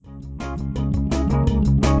I'll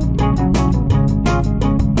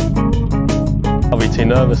be too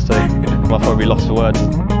nervous to. I'll probably be lost for words.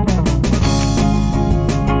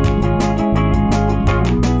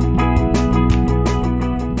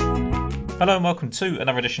 Hello and welcome to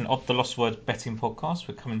another edition of the Lost Word Betting Podcast.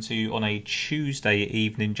 We're coming to you on a Tuesday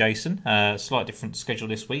evening, Jason. Slight different schedule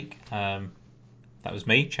this week. That was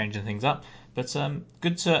me changing things up, but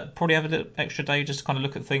good to probably have a little extra day just to kind of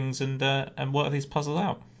look at things and work these puzzles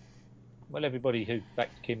out. Well, everybody who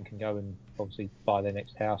backed Kim can go and obviously buy their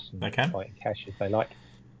next house and buy it in cash if they like.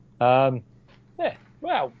 Yeah,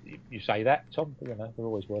 well, you say that, Tom, but, we're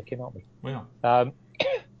always working, aren't we? We are.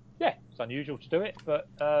 Yeah, it's unusual to do it, but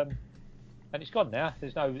and it's gone now.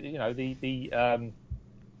 There's no, the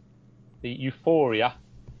euphoria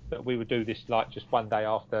that we would do this like just one day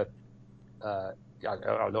after.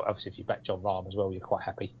 Obviously, if you back John Rahm as well, you're quite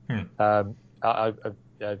happy.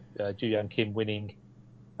 Ji Young Kim winning.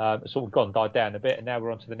 Sort of died down a bit, and now we're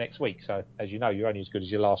on to the next week. So, as you know, you're only as good as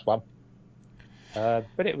your last one.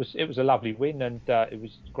 But it was a lovely win, and it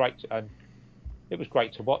was great. It was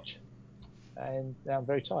great to watch, and now I'm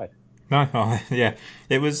very tired. Yeah,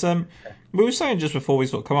 it was. We were saying just before we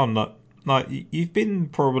sort of come on like you've been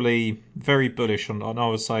probably very bullish on. I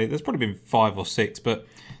would say there's probably been 5 or 6, but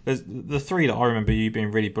there's the 3 that I remember you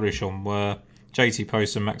being really bullish on were JT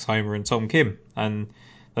Poston, Max Homer, and Tom Kim, and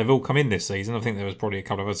they've all come in this season. I think there was probably a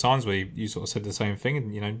couple of other times where you sort of said the same thing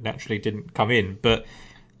and naturally didn't come in. But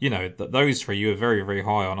those 3 you were very, very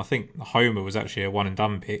high on. I think Homer was actually a one and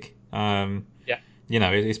done pick. Yeah.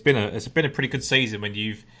 It's been a pretty good season when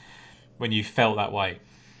you've felt that way.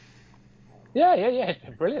 Yeah. It's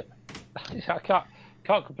been brilliant. I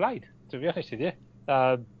can't complain, to be honest with you.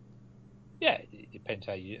 Yeah, it depends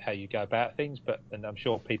how you go about things, and I'm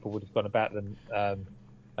sure people would have gone about them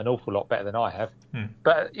an awful lot better than I have.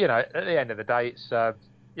 But at the end of the day,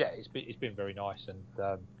 it's been very nice, and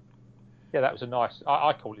that was a nice.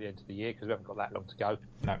 I call it the end of the year because we haven't got that long to go.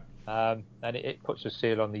 No. And it puts a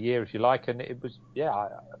seal on the year, if you like, and it was I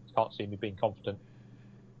can't see me being confident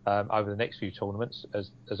over the next few tournaments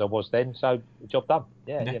as I was then. So job done.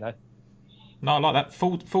 Yeah. No, I like that.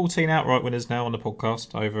 14 outright winners now on the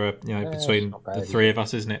podcast over between the 3 of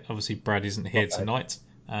us, isn't it? Obviously, Brad isn't here tonight,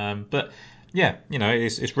 but yeah,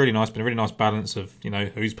 it's really nice. Been a really nice balance of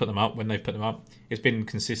who's put them up when they've put them up. It's been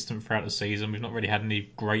consistent throughout the season. We've not really had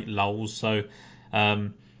any great lulls, so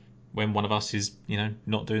when one of us is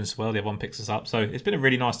not doing so well, the other one picks us up. So it's been a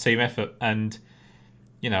really nice team effort, and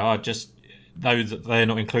I just know that they're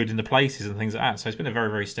not included in the places and things like that. So it's been a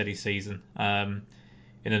very, very steady season.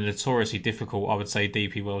 In a notoriously difficult, I would say,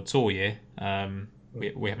 DP World Tour year,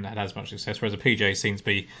 we haven't had as much success, whereas the PGA seems to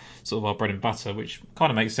be sort of our bread and butter, which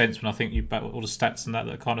kind of makes sense when I think you back all the stats and that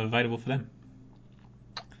are kind of available for them.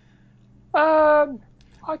 I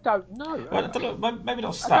don't know. Well, maybe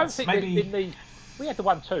not stats. Maybe we had the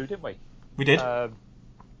 1-2, didn't we? We did.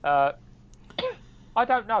 I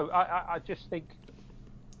don't know. I just think,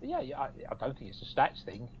 I don't think it's a stats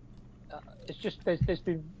thing. It's just there's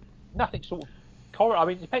been nothing sort of. I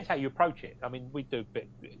mean, it depends how you approach it. I mean, we do, but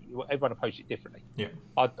everyone approaches it differently. Yeah.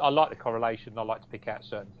 I like the correlation. I like to pick out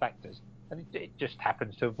certain factors, and it just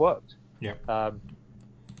happens to have worked. Yeah.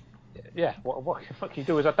 What can you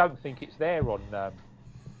do? Is I don't think it's there on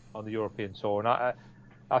the European Tour, and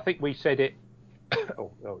I think we said it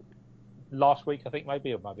last week. I think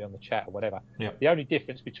maybe on the chat or whatever. Yeah. The only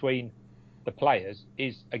difference between the players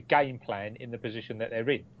is a game plan in the position that they're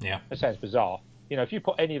in. Yeah. That sounds bizarre. If you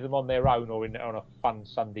put any of them on their own or on a fun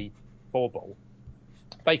Sunday 4-ball,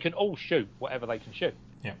 they can all shoot whatever they can shoot.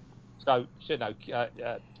 Yeah. So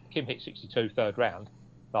Kim hit 62 third round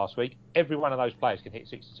last week. Every one of those players can hit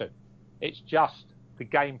 62. It's just the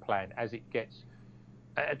game plan as it gets.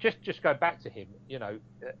 Just go back to him.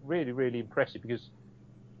 Really, really impressive because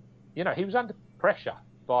he was under pressure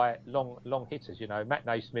by long hitters. Matt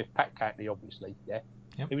Naismith, Pat Catley, obviously. Yeah.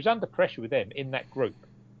 Yep. He was under pressure with them in that group.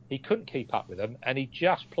 He couldn't keep up with them, and he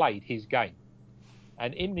just played his game.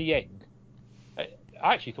 And in the end, I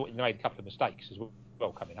actually thought he made a couple of mistakes as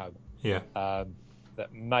well coming home. Yeah.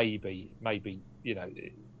 That maybe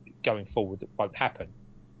going forward that won't happen.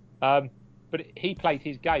 But he played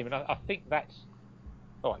his game, and I think that's.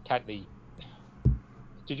 All right, Catley.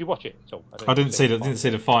 Did you watch it at all? I didn't see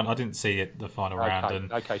the final. I didn't see the final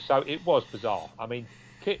round. Okay, so it was bizarre. I mean,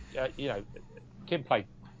 Kim played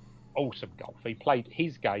awesome golf. He played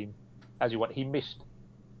his game as he wanted. He missed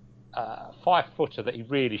a 5-footer that he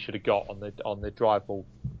really should have got on the drive ball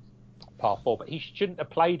par 4, but he shouldn't have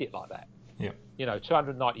played it like that. Yeah.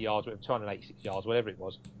 290 yards, 286 yards, whatever it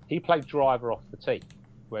was. He played driver off the tee,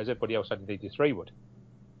 whereas everybody else only needed 3 wood.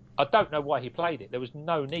 I don't know why he played it. There was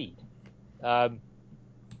no need.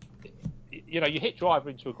 You hit driver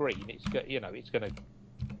into a green, it's going to,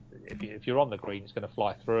 if you're on the green, it's going to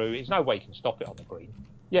fly through. There's no way you can stop it on the green.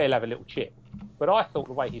 Yeah, he'll have a little chip. But I thought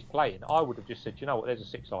the way he's playing, I would have just said, you know what, there's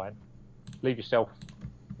a 6-iron, leave yourself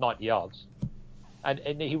 90 yards. And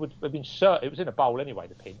he would have been certain, it was in a bowl anyway,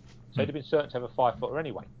 the pin, so he'd have been certain to have a 5-footer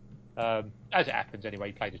anyway. As it happens anyway,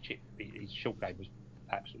 he played a chip. His short game was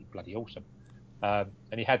absolutely bloody awesome. And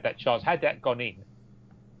he had that chance. Had that gone in,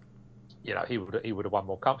 he would have won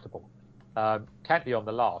more comfortable. Cantley on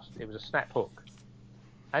the last, it was a snap hook.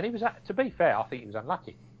 And he was, to be fair, I think he was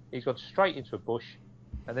unlucky. He's gone straight into a bush,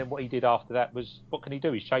 and then what he did after that was, what can he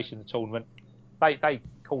do? He's chasing the tournament. They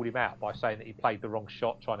called him out by saying that he played the wrong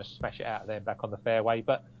shot, trying to smash it out of there and back on the fairway.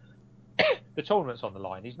 But the tournament's on the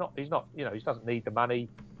line. He doesn't need the money.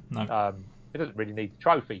 No. He doesn't really need the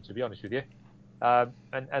trophy, to be honest with you.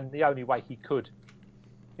 And the only way he could,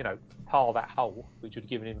 par that hole, which would have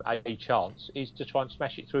given him a chance, is to try and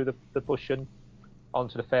smash it through the bush and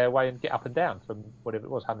onto the fairway and get up and down from whatever it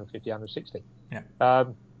was, 150, 160. Yeah.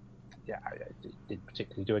 It didn't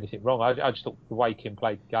particularly do anything wrong. I just thought the way Kim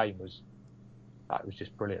played the game was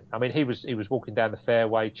just brilliant. I mean, he was walking down the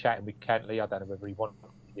fairway, chatting with Cantley. I don't know whether he wanted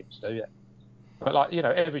him to do that, but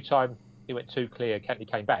every time he went too clear, Cantley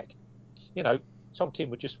came back. Tom Kim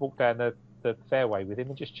would just walk down the fairway with him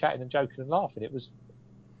and just chatting and joking and laughing. It was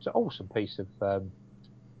an awesome piece of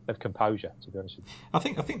composure, to be honest with you. I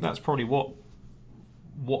think that's probably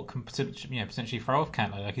what can potentially throw off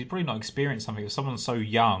Cantley. Like, he's probably not experienced something. If someone's so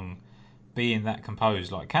young, being that composed,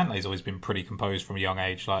 like Cantley's always been pretty composed from a young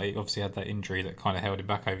age. Like, he obviously had that injury that kind of held him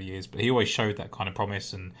back over years, but he always showed that kind of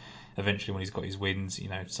promise. And eventually, when he's got his wins,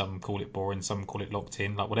 some call it boring, some call it locked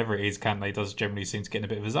in. Like, whatever it is, Cantley does generally seem to get in a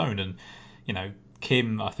bit of a zone. And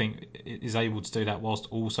Kim, I think, is able to do that whilst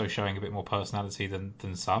also showing a bit more personality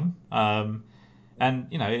than some. And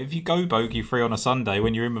if you go bogey free on a Sunday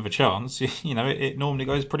when you're in with a chance, it normally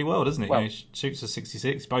goes pretty well, doesn't it? Well, shoots a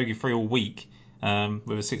 66, bogey free all week,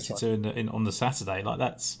 with a 62 right. on the Saturday. Like,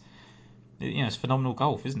 that's, it's phenomenal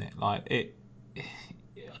golf, isn't it? Like, I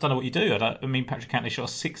don't know what you do. I mean, Patrick Cantley shot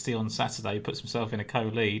a 60 on Saturday, puts himself in a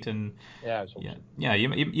co-lead, and awesome.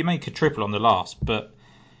 You make a triple on the last,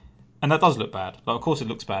 and that does look bad. Like, of course, it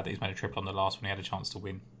looks bad that he's made a triple on the last when he had a chance to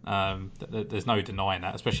win. There's no denying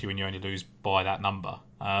that, especially when you only lose by that number.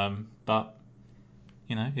 But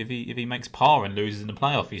if he makes par and loses in the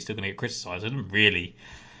playoff, he's still going to get criticised. It doesn't really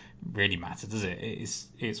matter, does it?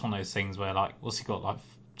 It's one of those things where, like, what's he got, like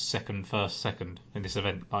first, second in this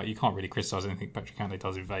event? Like, you can't really criticise anything Patrick Cantley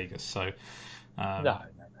does in Vegas. So no.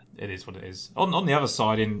 It is what it is. On the other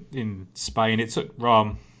side, in Spain, it took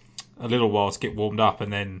Rahm a little while to get warmed up,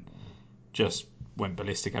 and then just went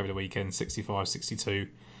ballistic over the weekend. 65, 62,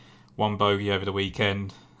 one bogey over the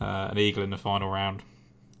weekend, an eagle in the final round.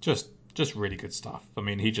 Just really good stuff. I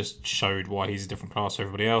mean, he just showed why he's a different class to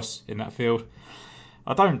everybody else in that field.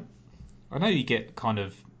 I know you get kind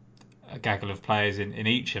of a gaggle of players in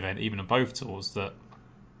each event, even on both tours, that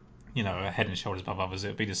are head and shoulders above others. It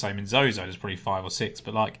would be the same in Zozo. There's probably 5 or 6,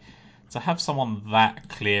 but like, to have someone that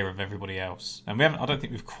clear of everybody else, and I don't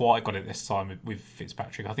think we've quite got it this time with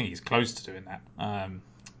Fitzpatrick. I think he's close to doing that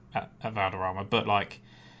at Valderrama, but like,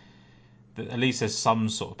 at least there's some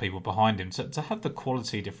sort of people behind him. To have the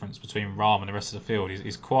quality difference between Rahm and the rest of the field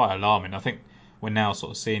is quite alarming. I think we're now sort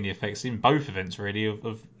of seeing the effects in both events, really,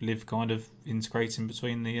 of Liv kind of integrating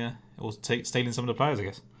between or stealing some of the players, I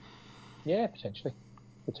guess. Yeah, potentially.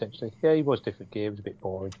 Yeah, he was different gear. It was a bit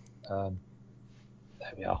boring.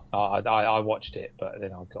 There we are. I watched it, but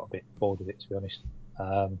then I got a bit bored with it, to be honest.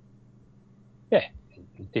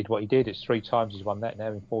 He did what he did. It's 3 times he's won that now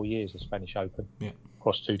in 4 years, the Spanish Open,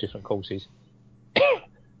 across 2 different courses.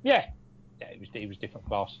 He was different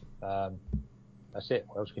class. That's it.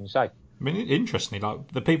 What else can you say? I mean, interestingly,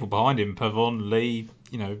 like, the people behind him, Pavon, Lee,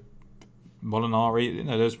 Molinari,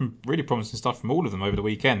 there's some really promising stuff from all of them over the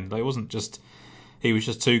weekend. Like, it wasn't just, he was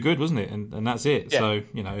just too good, wasn't it? And that's it. Yeah. So,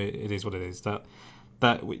 it is what it is. That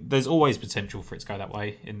there's always potential for it to go that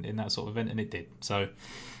way in that sort of event, and it did. So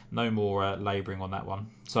no more labouring on that one.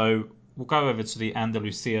 So we'll go over to the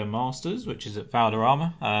Andalusia Masters, which is at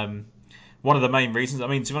Valderrama. One of the main reasons, I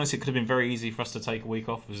mean, to be honest, it could have been very easy for us to take a week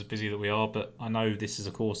off, as busy that we are, but I know this is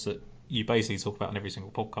a course that you basically talk about on every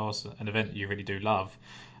single podcast, an event that you really do love,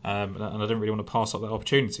 and I don't really want to pass up that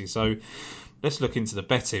opportunity. So let's look into the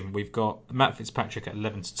betting. We've got Matt Fitzpatrick at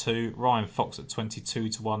 11-2, Ryan Fox at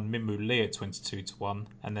 22-1, Minwoo Lee at 22-1,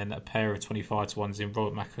 and then a pair of 25-1s in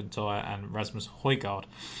Robert McIntyre and Rasmus Højgaard.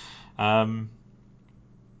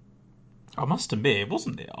 I must admit, I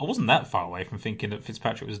wasn't that far away from thinking that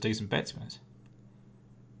Fitzpatrick was a decent bet, to be honest.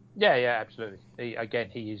 Yeah, absolutely.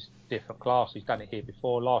 He is different class. He's done it here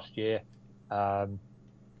before last year.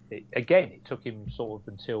 It took him sort of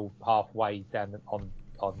until halfway down on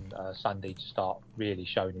Sunday to start really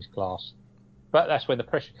showing his class. But that's when the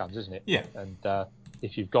pressure comes, isn't it? Yeah. And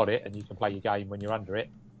if you've got it and you can play your game when you're under it,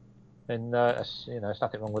 then there's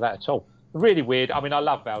nothing wrong with that at all. Really weird. I mean, I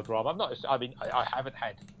love Valderrama. I haven't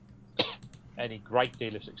had any great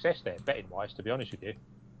deal of success there betting wise, to be honest with you.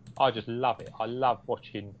 I just love it. I love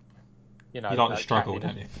watching. You like the struggle,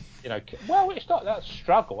 don't you? Well, it's not that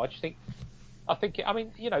struggle.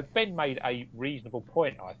 Ben made a reasonable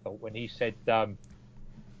point. I thought when he said that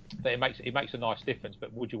it makes a nice difference,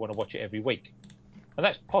 but would you want to watch it every week? And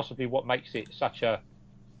that's possibly what makes it such a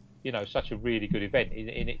really good event.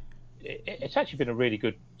 It's actually been a really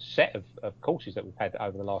good set of courses that we've had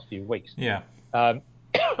over the last few weeks. Yeah. But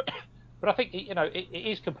I think it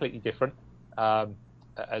is completely different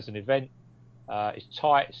as an event. It's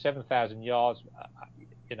tight, 7,000 yards.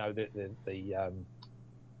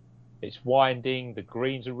 It's winding. The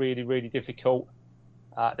greens are really, really difficult.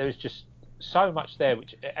 There's just so much there,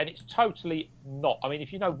 and it's totally not. I mean,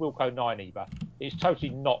 if you know Wilco Nynaeve, it's totally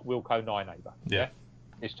not Wilco Nynaeve. Yeah.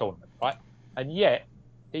 This tournament, right? And yet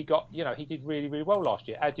he did really, really well last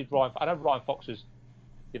year. As did Ryan. I know Ryan Fox has,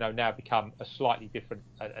 now become a slightly different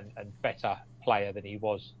and better player than he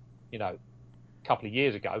was, a couple of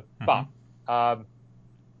years ago. Mm-hmm. But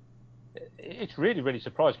it's really, really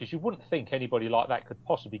surprised because you wouldn't think anybody like that could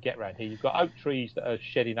possibly get around here. You've got oak trees that are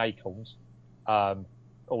shedding acorns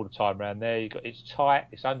all the time around there. It's tight,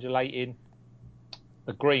 it's undulating.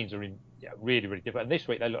 The greens are really, really different. And this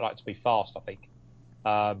week they look like to be fast, I think.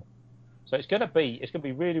 So it's going to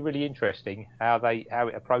be really, really interesting how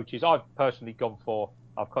it approaches. I've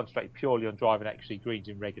concentrated purely on driving actually greens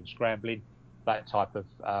in reg and scrambling, that type of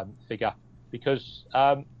figure, because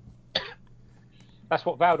that's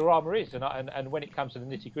what Valderrama is. And when it comes to the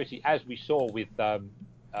nitty gritty, as we saw with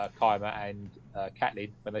Kaymer and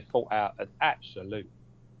Catlin, when they fought out an absolute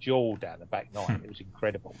duel down the back nine, it was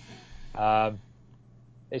incredible.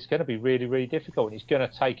 It's going to be really, really difficult, and it's going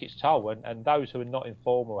to take its toll. And those who are not in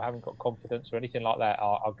form or haven't got confidence or anything like that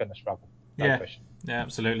are going to struggle. No question. Yeah,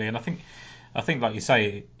 absolutely. And I think, like you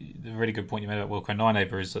say, the really good point you made about Wilco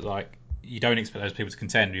Nynaeve is that you don't expect those people to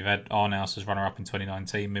contend. We've had Arnaus as runner-up in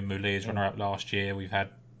 2019, Minwoo Lee as runner-up last year. We've had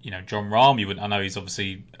Jon Rahm. I know he's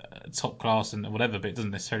obviously top class and whatever, but it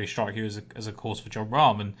doesn't necessarily strike you as a course for Jon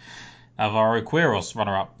Rahm. And Alvaro Quiros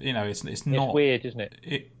runner-up. It's not. It's weird, isn't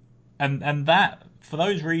it? And that, for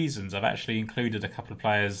those reasons, I've actually included a couple of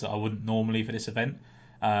players that I wouldn't normally for this event,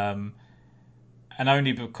 and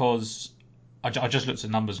only because I just looked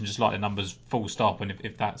at numbers and just like the numbers full stop, and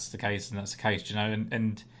if that's the case, then that's the case,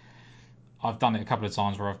 and I've done it a couple of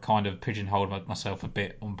times where I've kind of pigeonholed myself a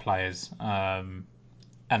bit on players and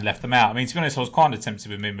left them out. I mean, to be honest, I was kind of tempted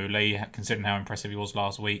with Minwoo Lee, considering how impressive he was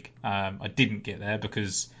last week. I didn't get there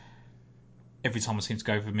because every time I seem to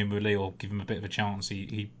go for Minwoo Lee or give him a bit of a chance,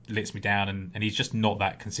 he lets me down, and he's just not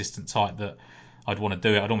that consistent type that I'd want to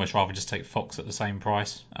do it. I'd almost rather just take Fox at the same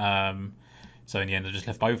price. So in the end, I just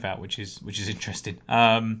left both out, which is interesting.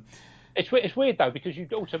 It's weird though, because you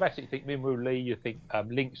automatically think Minwoo Lee, you think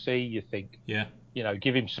Linksy, you think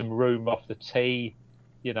give him some room off the tee.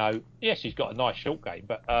 Yes, he's got a nice short game,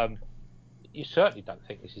 but you certainly don't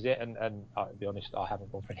think this is it. And to be honest, I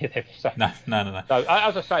haven't gone for any of them. So. No. So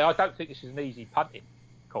as I say, I don't think this is an easy punting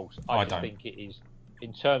course. I just don't think it is,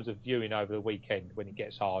 in terms of viewing over the weekend when it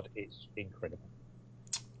gets hard. It's incredible.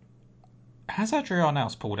 Has Adrian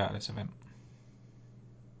Arnaus pulled out of this event?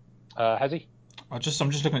 Has he? I'm just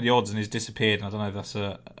looking at the odds and he's disappeared, and I don't know if that's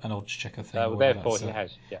an odds checker thing. Well, therefore he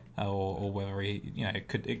has, yeah. Or whether he,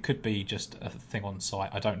 it could be just a thing on site.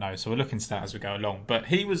 I don't know. So we'll look into that as we go along. But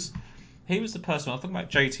he was the person. I was talking about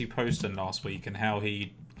JT Poston last week and how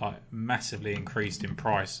he massively increased in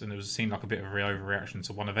price, and it seemed like a bit of a overreaction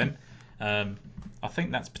to one event. I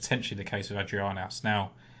think that's potentially the case with Adrian Arnaus.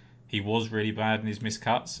 Now, he was really bad in his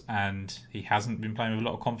miscuts, and he hasn't been playing with a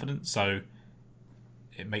lot of confidence. So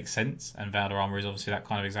it makes sense, and Valderrama is obviously that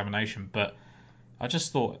kind of examination, but I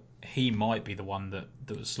just thought he might be the one that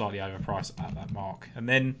was slightly overpriced at that mark. And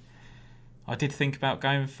then I did think about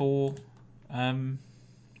going for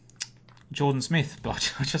Jordan Smith,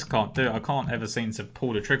 but I just can't do it. I can't ever seem to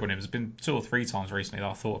pull the trigger on him. There's been 2 or 3 times recently that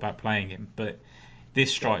I thought about playing him, but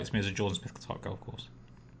this strikes me as a Jordan Smith type golf course.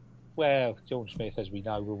 Well, Jordan Smith, as we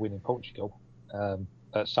know, will win in Portugal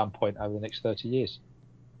at some point over the next 30 years.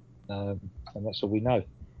 And that's all we know.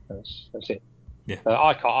 That's it. Yeah.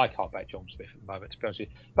 I can't back John Smith at the moment, to be honest with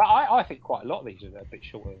you. But I think quite a lot of these are a bit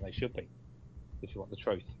shorter than they should be, if you want the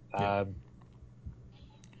truth. Yeah.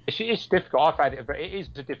 It's difficult. I've had it. It is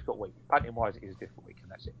a difficult week. Punting wise, it is a difficult week,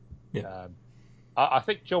 and that's it. Yeah. I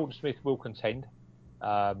think Jordan Smith will contend,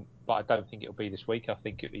 but I don't think it'll be this week. I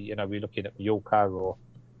think we're looking at Mallorca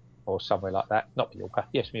or somewhere like that. Not Mallorca.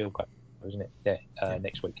 Yes, Mallorca, isn't it? Yeah,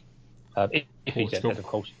 next week. If he's entered, of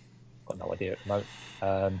course. Got no idea at the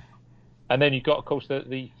moment. And then you've got, of course,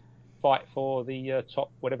 the fight for the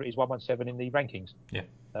top, whatever it is, 117 in the rankings. Yeah.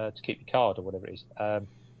 To keep your card or whatever it is.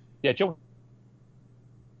 Yeah, Jordan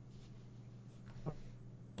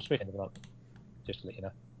Smith end of the month. Just to let you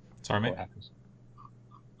know. Sorry, mate. What happens?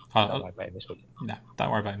 Don't worry about him this week. No, don't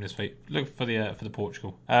worry about him this week. Look for the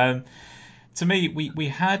Portugal. To me, we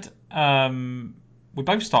had we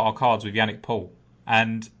both start our cards with Yannick Paul,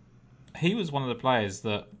 and he was one of the players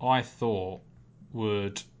that I thought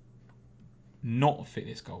would not fit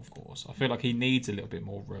this golf course. I feel like he needs a little bit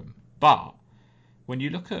more room. But when you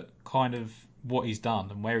look at kind of what he's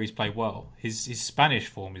done and where he's played well, his Spanish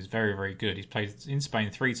form is very, very good. He's played in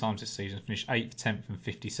Spain 3 times this season, finished 8th, 10th and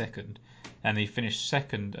 52nd. And he finished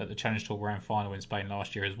 2nd at the Challenge Tour Grand Final in Spain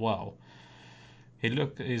last year as well. He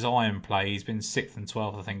looked at his iron play. He's been 6th and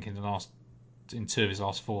 12th, I think, in 2 of his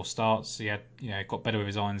last 4 starts. He had, got better with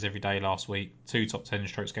his irons every day last week. 2 top 10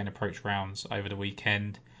 strokes gained approach rounds over the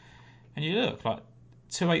weekend. And you look like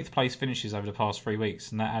 2 8th place finishes over the past 3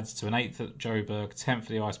 weeks, and that adds to an 8th at Joburg, 10th at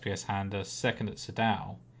the ISPS Hander, 2nd at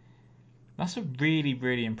Sadao. That's a really,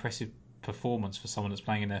 really impressive performance for someone that's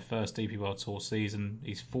playing in their first DP World Tour season.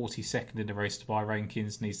 He's 42nd in the race to buy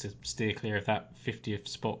rankings, needs to steer clear of that 50th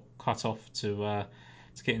spot cut off to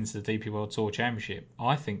get into the DP World Tour Championship.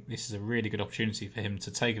 I think this is a really good opportunity for him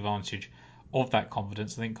to take advantage of that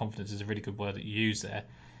confidence. I think confidence is a really good word that you use there.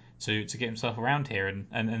 To get himself around here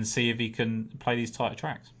and see if he can play these tighter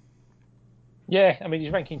tracks. Yeah, I mean,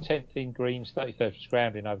 he's ranking 10th in greens, 33rd for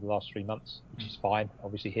scrambling over the last 3 months, which is fine.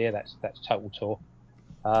 Obviously here, that's total tour.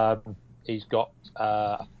 He's got,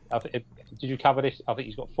 did you cover this? I think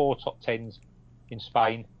he's got 4 top 10s in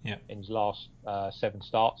Spain in his last 7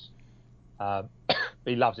 starts.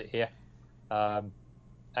 He loves it here. And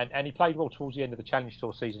he played well towards the end of the Challenge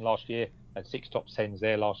Tour season last year, had 6 top 10s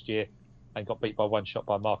there last year, and got beat by 1 shot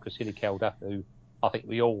by Marcus Hillikelder, who I think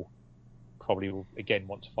we all probably will again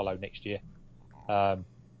want to follow next year. That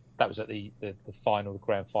was at the final, the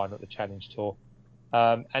grand final at the Challenge Tour.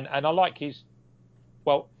 And I like his,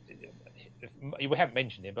 well, we haven't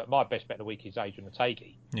mentioned him, but my best bet of the week is Adrian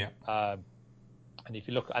Otaegui. Yeah. And if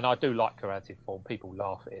you look, and I do like Corrales' form, people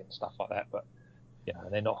laugh at it and stuff like that, but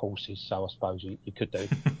they're not horses, so I suppose you could do.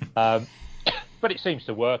 But it seems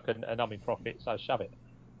to work, and I'm in profit, so shove it.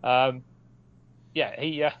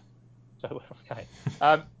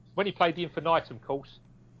 When he played the Infinitum course,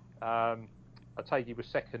 Otaegui was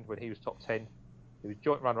 2nd when he was top 10. He was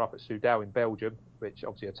joint runner-up at Soudal in Belgium, which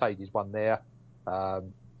obviously Otaegui's won there.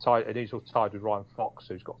 And he's all tied with Ryan Fox,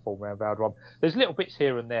 who's got 4 round Valdron. There's little bits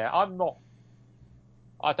here and there. I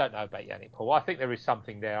don't know about Yannick Paul. I think there is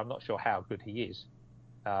something there. I'm not sure how good he is.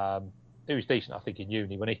 He was decent, I think, in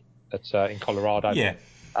uni, wasn't he? In Colorado. Yeah.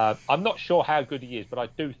 I'm not sure how good he is, but I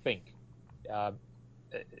do think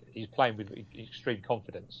he's playing with extreme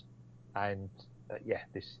confidence. And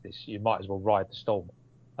this you might as well ride the storm.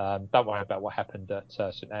 Don't worry about what happened at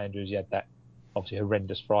St Andrews. He had that obviously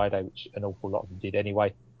horrendous Friday, which an awful lot of them did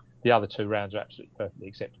anyway. The other 2 rounds are absolutely perfectly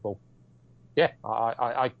acceptable. Yeah,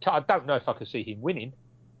 I don't know if I could see him winning,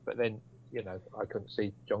 but then I couldn't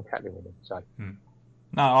see John Catlin winning. So.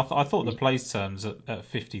 No, I thought the place terms at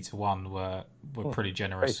 50 to 1 were pretty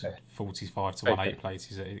generous. 45 to 1 8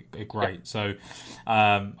 places are great. Yeah. So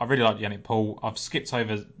I really like Yannick Paul. I've skipped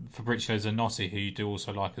over Fabrizio Zanotti, who you do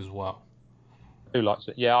also like as well. Who likes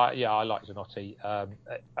it? Yeah, I like Zanotti.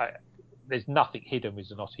 There's nothing hidden with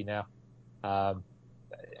Zanotti now,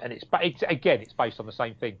 and it's based on the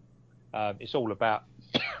same thing. It's all about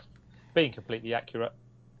being completely accurate.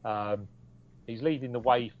 He's leading the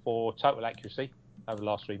way for total accuracy over the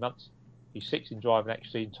last 3 months. He's 6th in driving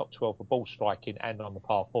accuracy and top 12 for ball striking and on the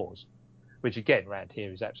par 4s, which again round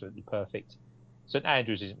here is absolutely perfect. St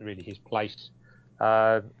Andrews isn't really his place.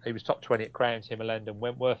 He was top 20 at Crowns, Himmerland and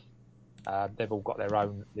Wentworth. They've all got their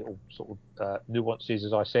own little sort of nuances,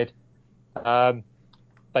 as I said.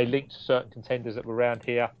 They linked to certain contenders that were around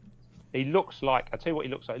here. He looks like, I tell you what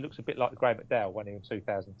he looks like. He looks a bit like Graham McDowell when he was in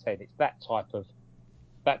 2010. It's that type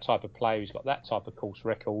of player. He's got that type of course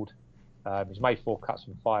record. He's made 4 cuts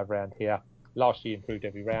from 5 round here. Last year improved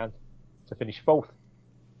every round to finish 4th.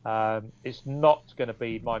 It's not going to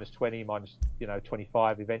be minus 20, minus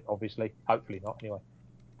 25 event, obviously. Hopefully not, anyway.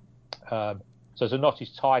 So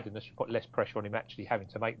Zanotti's tiredness should put less pressure on him actually having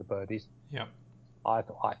to make the birdies. Yeah. I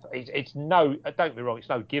thought it's no. Don't get me wrong. It's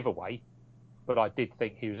no giveaway, but I did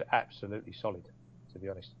think he was absolutely solid, to be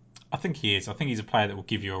honest. I think he is. I think he's a player that will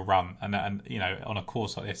give you a run, and you know, on a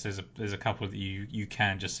course like this, there's a couple that you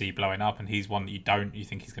can just see blowing up, and he's one that you don't. You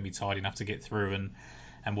think he's going to be tidy enough to get through,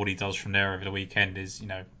 and what he does from there over the weekend is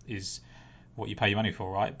what you pay your money for,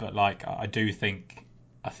 right? But like, I think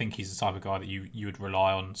he's the type of guy that you would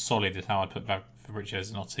rely on. Solid is how I'd put Fabrizio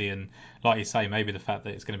Zanotti, and like you say, maybe the fact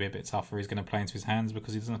that it's going to be a bit tougher is going to play into his hands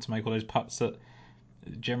because he doesn't have to make all those putts that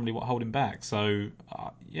generally what hold him back. So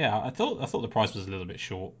yeah, I thought the price was a little bit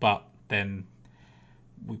short, but then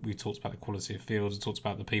we talked about the quality of fields, we talked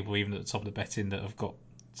about the people even at the top of the betting that have got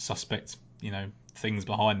suspect, things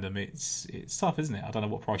behind them. It's tough, isn't it? I don't know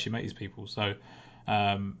what price you make these people. So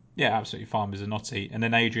yeah, absolutely fine with Zanotti, and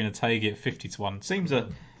then Adrian Otaegui at 50-1 seems a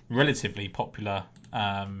relatively popular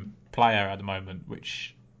player at the moment,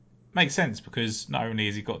 which makes sense because not only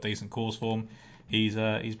has he got decent course form, he's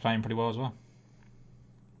playing pretty well as well.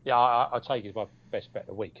 Yeah, I take it my best bet of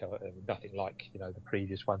the week. Nothing like the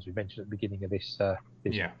previous ones we mentioned at the beginning of this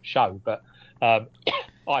show, but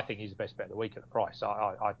I think he's the best bet of the week at the price.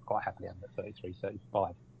 I'd quite happily have him at 33,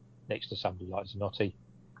 35 next to somebody like Zanotti.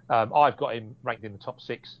 I've got him ranked in the top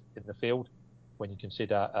 6 in the field when you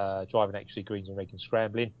consider driving accuracy, greens and rig and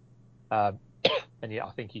scrambling. And yeah,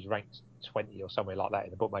 I think he's ranked 20 or somewhere like that in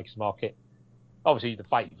the bookmakers market. Obviously the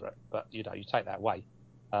favourite, but you take that away.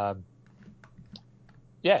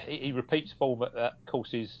 Yeah, he repeats form at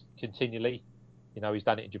courses continually. He's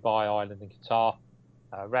done it in Dubai, Ireland, and Qatar.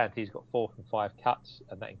 Round he's got 4th and 5 cuts,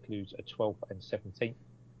 and that includes a 12th and 17th,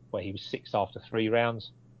 where he was 6th after 3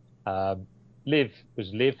 rounds. Liv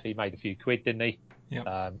was Liv. He made a few quid, didn't he?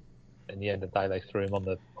 Yeah. In the end of the day, they threw him on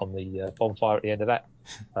the bonfire at the end of that.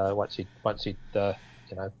 Once he'd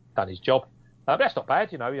done his job. But that's not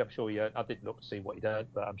bad, I'm sure I didn't look to see what he'd earned,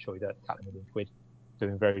 but I'm sure he'd earned a couple of million quid,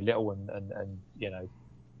 doing very little and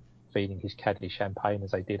feeding his caddy champagne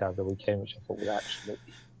as they did over the weekend, which I thought was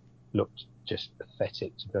absolutely looked just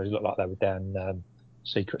pathetic. To be honest, it looked like they were down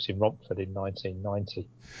secrets in Romford in 1990.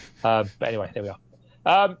 But anyway, there we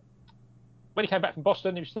are. When he came back from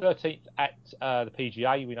Boston, he was 13th at the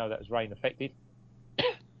PGA. We know that was rain affected.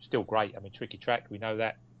 Still great. I mean, tricky track. We know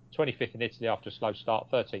that. 25th in Italy after a slow start.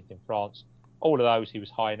 13th in France. All of those, he was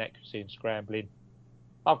high in accuracy and scrambling.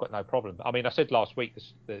 I've got no problem. I mean, I said last week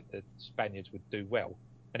the Spaniards would do well.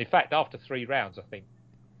 And in fact, after 3 rounds, I think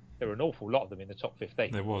there were an awful lot of them in the top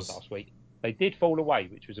 15 there was last week. They did fall away,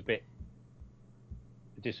 which was a bit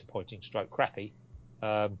disappointing stroke crappy.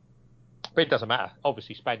 But it doesn't matter.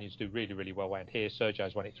 Obviously, Spaniards do really, really well around here.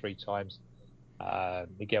 Sergio's won it 3 times.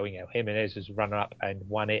 Miguel Jimenez has run up and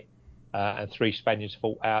won it. And 3 Spaniards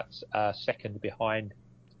fought out second behind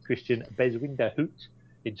Christian Bezuidenhout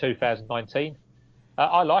in 2019.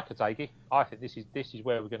 I like Otaegui. I think this is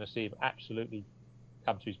where we're going to see him absolutely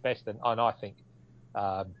come to his best, and I think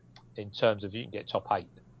in terms of you can get top 8,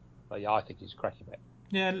 but yeah, I think he's a cracking bet.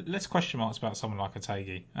 Yeah, less question marks about someone like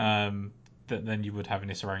Otaegui than you would have in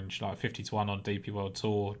this range. Like 50-1 on DP World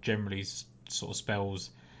Tour generally sort of spells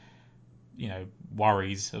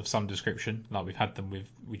worries of some description, like we've had them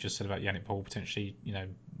we just said about Yannick Paul potentially,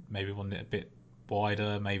 maybe wanting it a bit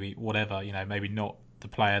wider, maybe whatever, maybe not the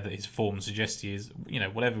player that his form suggests he is,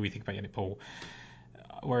 whatever we think about Yannick Paul.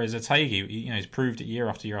 Whereas Otaegui, he's proved it year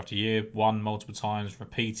after year after year, won multiple times,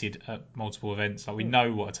 repeated at multiple events. Like we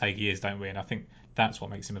know what Otaegui is, don't we? And I think that's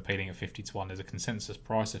what makes him appealing at 50-1. There's a consensus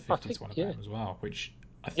price of 50-1 about him as well, which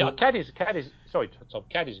I thought. Yeah, Caddy's sorry, Tom.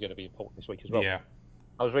 Caddy's going to be important this week as well. Yeah.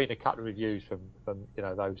 I was reading a couple of reviews from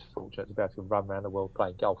those fortunate to be able to run around the world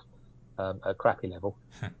playing golf at a crappy level,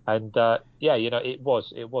 and it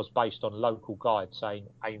was based on local guides saying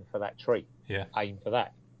aim for that tree, aim for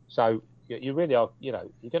that. So you really are, you're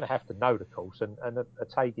going to have to know the course, and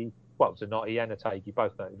Otaegui, well, Zanotti and Otaegui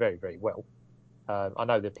both know it very, very well. I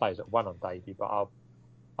know they're players that won on debut, but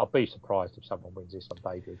I'll be surprised if someone wins this on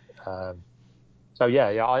debut. So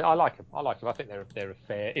I like them. I think they're a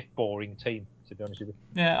fair, if boring, team, to be honest with you.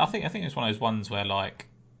 Yeah, I think it's one of those ones where, like,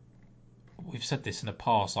 we've said this in the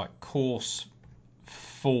past, like course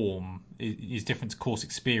form is different to course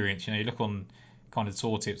experience. You look on kind of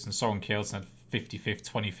tour tips, and Soren Kjeldsen had 55th,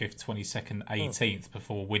 25th, 22nd, 18th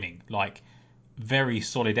before winning. Like, very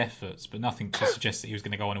solid efforts, but nothing to suggest that he was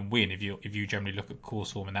going to go on and win. If you generally look at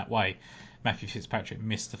course form in that way, Matthew Fitzpatrick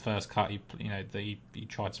missed the first cut he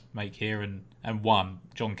tried to make here and won.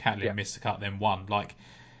 John Catlin missed the cut, then won. Like,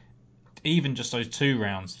 even just those 2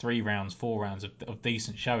 rounds, 3 rounds, 4 rounds of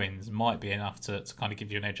decent showings might be enough to kind of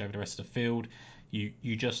give you an edge over the rest of the field.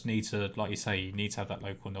 You just need to, like you say, you need to have that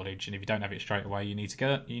local knowledge, and if you don't have it straight away, you need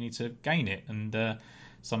to gain it. And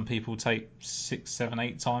some people take 6, 7,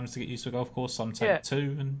 8 times to get used to a golf course. Some take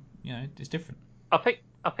 2, and it's different. I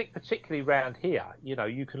think particularly around here,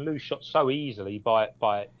 you can lose shots so easily by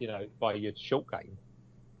your short game,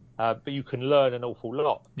 but you can learn an awful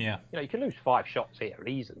lot. Yeah. You can lose 5 shots here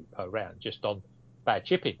easily per round just on bad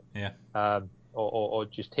chipping. Yeah. Or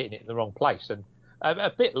just hitting it in the wrong place. And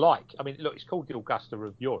a bit like, look, it's called the Augusta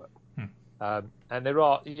of Europe. And there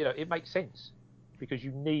are, it makes sense because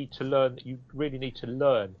you need to learn. You really need to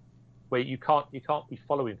learn where you can't be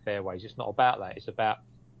following fairways. It's not about that. It's about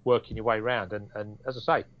working your way around. And as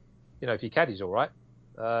I say, if your caddy's all right,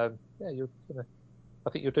 I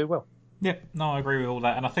think you'll do well. Yeah, no, I agree with all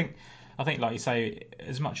that. And I think like you say,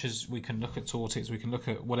 as much as we can look at Tortics, we can look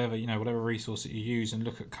at whatever resource that you use and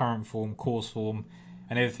look at current form, course form,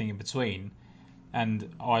 and everything in between.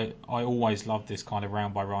 And I always love this kind of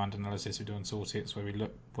round by round analysis we do on Tortics, where we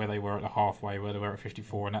look where they were at the halfway, where they were at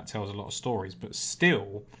 54, and that tells a lot of stories. But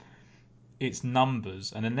still, it's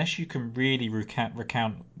numbers, and unless you can really recount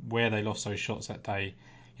where they lost those shots that day,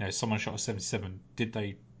 someone shot a 77. Did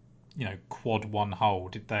they, quad one hole?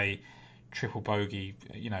 Did they triple bogey?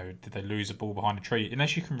 Did they lose a ball behind a tree?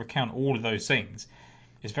 Unless you can recount all of those things,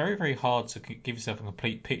 it's very, very hard to give yourself a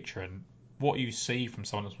complete picture. And what you see from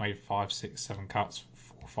someone that's made 5, 6, 7 cuts,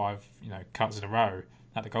 4 or 5, cuts in a row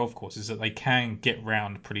at the golf course is that they can get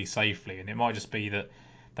round pretty safely. And it might just be that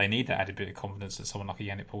they need that added bit of confidence that someone like a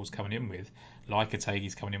Yannick Paul's coming in with, like a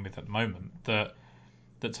Taggy's coming in with at the moment, that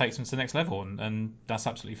takes them to the next level, and that's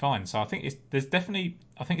absolutely fine. So I think it's definitely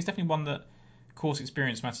one that course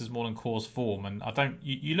experience matters more than course form. And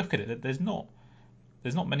you look at it, there's not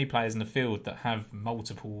many players in the field that have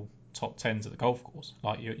multiple top 10s at the golf course.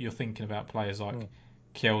 Like you're thinking about players like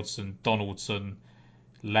Kjeldsen, Donaldson,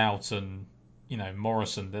 Loughton,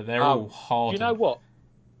 Morrison. They're all hard. Do you know what?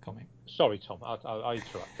 Comment. Sorry, Tom, I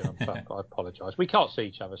interrupted. I'm sorry. I apologise. We can't see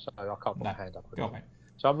each other, so I can't put my hand up. Go on, mate.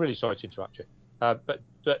 So I'm really sorry to interrupt you. But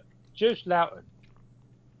Jules Loughton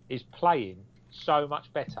is playing so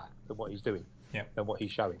much better than what he's doing, than what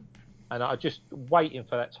he's showing, and I'm just waiting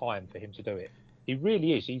for that time for him to do it. He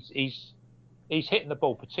really is. He's hitting the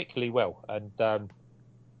ball particularly well, and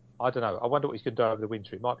I don't know. I wonder what he's going to do over the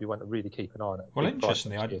winter. It might be one to really keep an eye on. Well,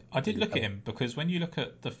 interestingly, I did look at him because when you look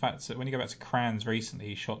at the fact that when you go back to Crans recently,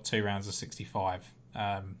 he shot 2 rounds of 65,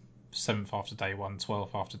 7th after day 1,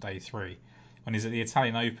 12th after day 3. When he's at the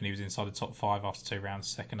Italian Open, he was inside the top 5 after 2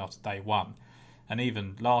 rounds, 2nd after day 1. And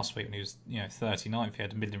even last week when he was 39th, he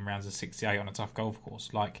had a million rounds of 68 on a tough golf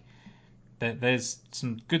course. Like there's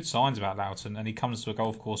some good signs about Loughton, and he comes to a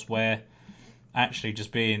golf course where actually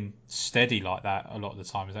just being steady like that a lot of the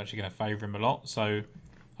time is actually going to favour him a lot. So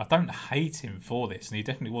I don't hate him for this, and he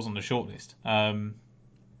definitely was on the shortlist.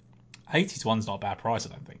 80 to 1's not a bad price, I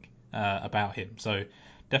don't think, about him. So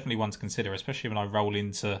definitely one to consider, especially when I roll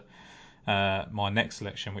into my next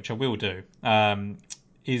selection, which I will do,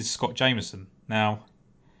 is Scott Jamieson. Now,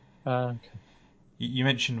 you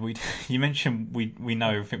mentioned we know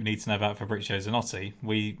everything we need to know about Fabrizio Zanotti.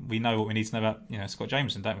 We know what we need to know about Scott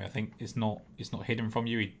Jamieson, don't we? I think it's not hidden from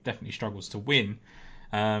you. He definitely struggles to win.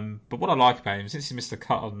 But what I like about him, since he missed the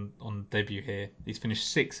cut on debut here, he's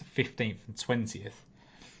finished 6th, 15th, and 20th,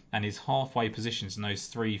 and his halfway positions in those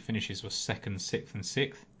 3 finishes were 2nd, 6th, and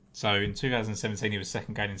 6th. So in 2017 he was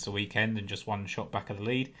 2nd going into the weekend and just 1 shot back of the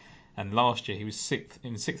lead, and last year he was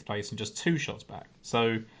 6th place and just 2 shots back.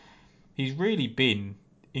 So he's really been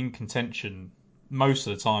in contention most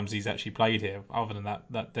of the times he's actually played here, other than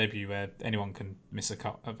that debut where anyone can miss a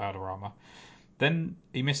cut at Valderrama. Then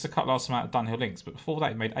he missed a cut last time out at Dunhill Links, but before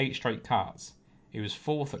that he made 8 straight cuts. He was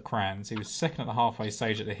 4th at Crans, he was 2nd at the halfway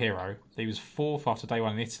stage at the Hero, he was 4th after day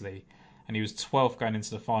 1 in Italy, and he was 12th going into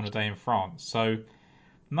the final day in France. So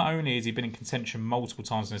not only has he been in contention multiple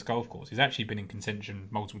times on this golf course, he's actually been in contention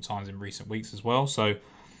multiple times in recent weeks as well. So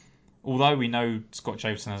although we know Scott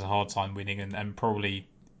Jamieson has a hard time winning, and probably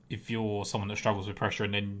if you're someone that struggles with pressure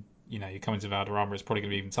and then you come into Valderrama, it's probably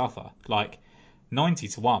going to be even tougher. Like 90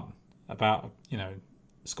 to 1 about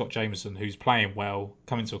Scott Jamieson, who's playing well,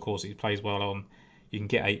 coming to a course that he plays well on, you can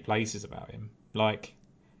get 8 places about him. Like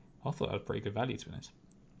I thought that was pretty good value, to be honest.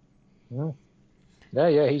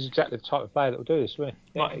 Yeah, he's exactly the type of player that will do this, really.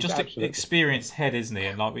 Yeah, like just experienced head, isn't he?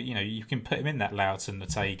 And like you can put him in that Loughton,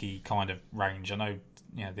 Nategi kind of range. I know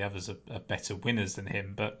the others are better winners than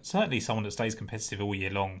him, but certainly someone that stays competitive all year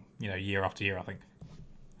long, year after year, I think.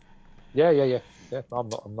 Yeah. I'm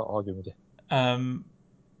not arguing with you.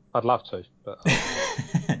 I'd love to, but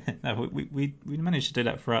no, we managed to do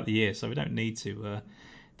that throughout the year, so we don't need to do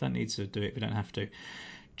it if we don't have to.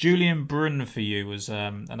 Julian Brunn for you was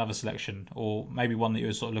another selection, or maybe one that you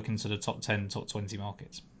were sort of looking to the top 10, top 20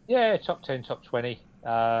 markets. Yeah, top 10, top 20.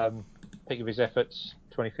 peak of his efforts,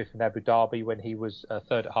 25th in Abu Dhabi when he was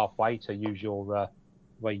third at halfway. To use your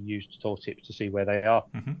way you used tour tips to see where they are.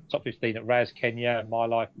 Mm-hmm. Top 15 at Raz, Kenya,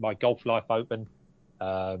 my Golf Life Open,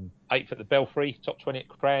 8th at the Belfry, top 20 at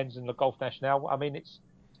Crans and the Golf National. I mean, it's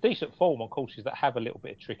decent form on courses that have a little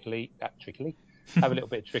bit of trickery.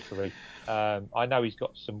 I know he's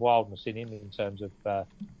got some wildness in him in terms of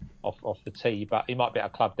off the tee, but he might be able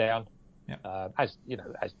to club down. Yeah. As you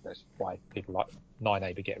know, that's why people like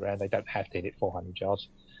 9A get around. They don't have to hit it 400 yards.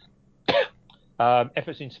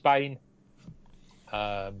 Efforts in Spain,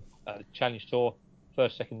 Challenge Tour,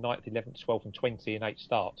 1st, 2nd, 9th, 11th, 12th, and 20 in 8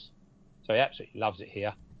 starts. So he absolutely loves it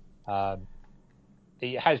here.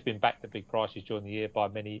 He has been backed at big prices during the year by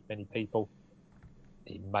many people.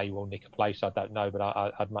 He may well nick a place, I don't know, but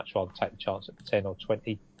I'd much rather take the chance at 10 or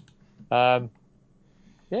 20.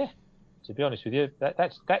 Yeah, to be honest with you,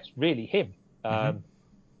 that's really him.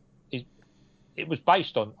 It was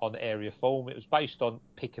based on area form. It was based on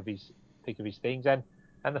pick of his things, and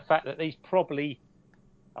the fact that he's probably,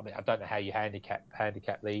 I mean, I don't know how you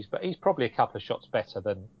handicap these, but he's probably a couple of shots better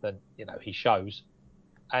than he shows.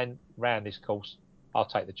 And round this course, I'll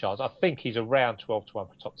take the chance. I think he's around 12 to 1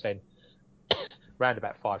 for top 10, round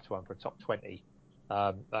about 5 to 1 for top 20.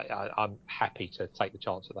 I'm happy to take the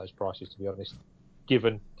chance at those prices, to be honest,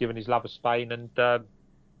 given his love of Spain. And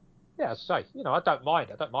yeah, as I say, I don't mind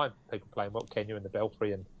people playing well, Kenya and the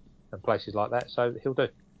Belfry and places like that. So he'll do.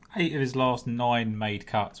 8 of his last 9 made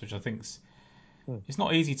cuts, which I think's it's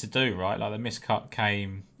not easy to do, right? Like the miscut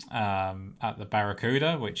came at the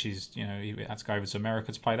Barracuda, which is, he had to go over to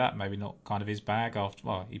America to play that. Maybe not kind of his bag after.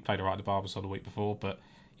 Well, he played alright at the Barbasol the week before, but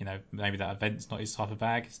maybe that event's not his type of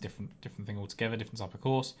bag. It's a different thing altogether, different type of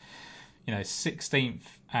course. 16th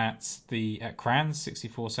at Crans,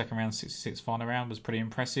 64 second round, 66 final round was pretty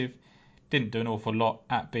impressive. Didn't do an awful lot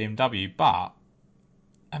at BMW, but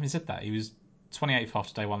having said that, he was 28th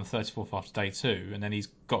after day 1, 34th after day 2, and then he's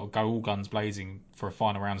got to go all guns blazing for a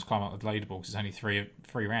final round to climb up the leaderboard because it's only three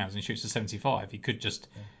rounds, and he shoots to 75. He could just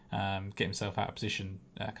get himself out of position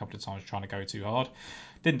a couple of times trying to go too hard.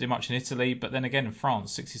 Didn't do much in Italy, but then again in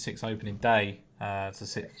France, 66 opening day to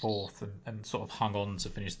sit 4th and sort of hung on to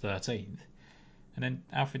finish 13th. And then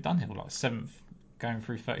Alfred Dunhill, like 7th, going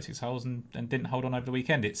through 36 holes and didn't hold on over the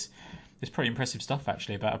weekend. It's pretty impressive stuff,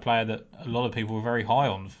 actually, about a player that a lot of people were very high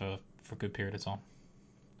on for a good period of time.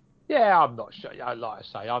 Yeah, I'm not sure. Like I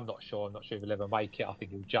say, I'm not sure. I'm not sure if he'll ever make it. I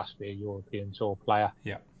think he'll just be a European Tour player.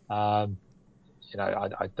 Yeah.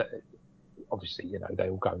 Obviously, they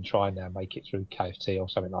all go and try and now make it through KFT or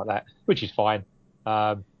something like that, which is fine.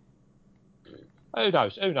 Who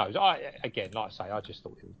knows? Again, like I say, I just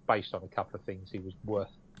thought it was based on a couple of things. He was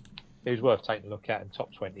worth taking a look at. And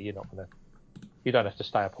top 20, you don't have to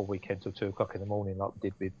stay up all weekend till 2 o'clock in the morning like we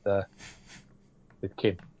did with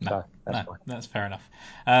Kim. So that's fine. That's fair enough.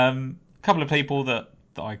 A couple of people that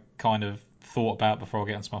I kind of thought about before I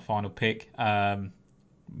get onto my final pick.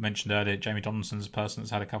 Mentioned earlier, Jamie Donaldson's a person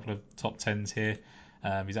that's had a couple of top 10s here.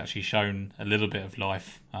 He's actually shown a little bit of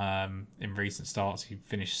life in recent starts. He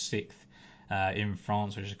finished 6th in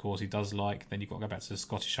France, which of course he does like. Then you've got to go back to the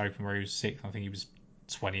Scottish Open where he was 6th. I think he was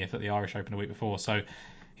 20th at the Irish Open the week before. So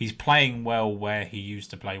he's playing well where he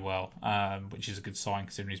used to play well, which is a good sign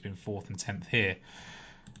considering he's been 4th and 10th here.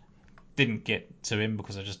 Didn't get to him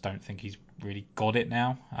because I just don't think he's really got it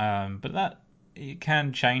now. But that it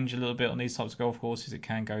can change a little bit on these types of golf courses. It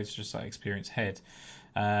can go to just that experienced head.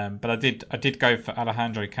 But I did go for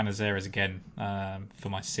Alejandro Canizares again for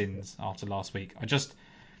my sins after last week.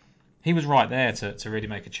 He was right there to really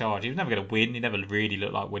make a charge. He was never going to win. He never really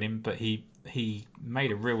looked like winning, but he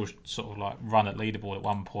made a real sort of like run at leaderboard at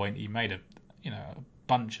one point. He made a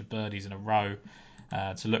bunch of birdies in a row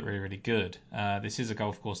to look really, really good. This is a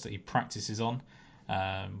golf course that he practices on,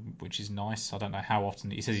 which is nice. I don't know how often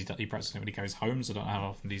he says he practices it when he goes home, so I don't know how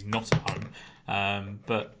often he's not at home.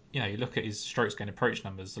 But you look at his strokes gained approach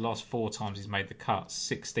numbers. The last 4 times he's made the cut: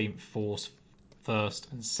 16th, 4th,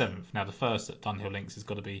 1st, and 7th. Now the first at Dunhill Links has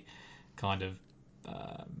got to be kind of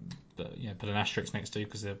put an asterisk next to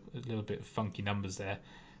because they're a little bit of funky numbers there.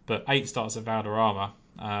 But 8 starts at Valderrama.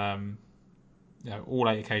 All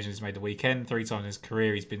 8 occasions he's made the weekend. 3 times in his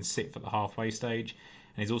career he's been 6th at the halfway stage,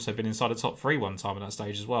 and he's also been inside the top 3 one time at that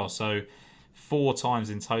stage as well. So 4 times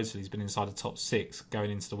in total he's been inside the top 6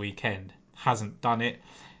 going into the weekend. Hasn't done it.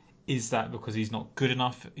 Is that because he's not good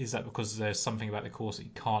enough? Is that because there's something about the course that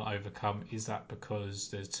he can't overcome? Is that because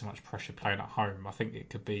there's too much pressure playing at home? I think it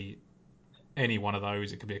could be any one of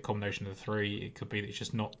those. It could be a combination of the 3. It could be that it's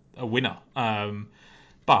just not a winner.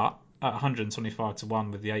 But at 125 to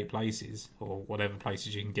 1 with the 8 places, or whatever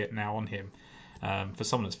places you can get now on him, For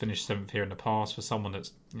someone that's finished 7th here in the past, for someone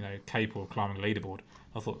that's capable of climbing the leaderboard,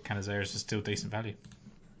 I thought Canizares is still decent value.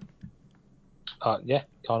 Yeah,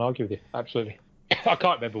 can't argue with you. Absolutely. I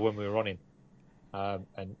can't remember when we were on him,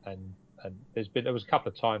 and there was a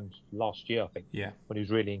couple of times last year, I think, when he was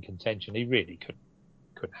really in contention. He really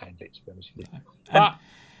couldn't handle it, to be honest with you. But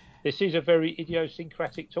this is a very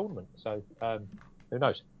idiosyncratic tournament, so who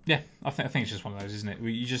knows? Yeah, I think it's just one of those, isn't it?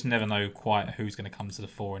 You just never know quite who's going to come to the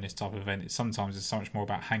fore in this type of event. Sometimes it's so much more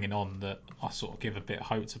about hanging on that I sort of give a bit of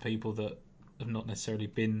hope to people that have not necessarily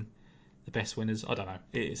been the best winners. I don't know.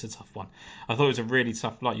 It's a tough one. I thought it was a really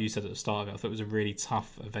tough, like you said at the start of it, I thought it was a really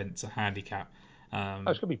tough event to handicap. It's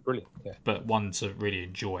going to be brilliant, yeah. But one to really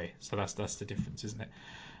enjoy. So that's the difference, isn't it?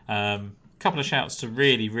 Couple of shouts to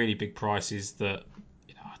really, really big prices that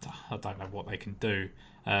I don't know what they can do.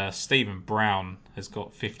 Stephen Brown has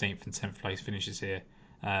got 15th and 10th place finishes here.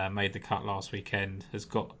 Made the cut last weekend. Has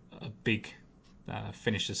got a big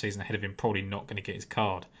finish the season ahead of him. Probably not going to get his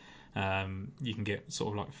card. You can get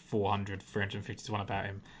sort of like 400, 350 to 1 about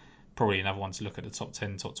him. Probably another one to look at the top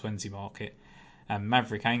 10, top 20 market. And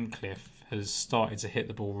Maverick Ancliffe has started to hit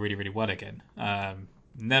the ball really, really well again.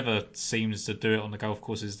 Never seems to do it on the golf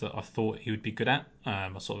courses that I thought he would be good at.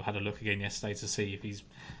 I sort of had a look again yesterday to see if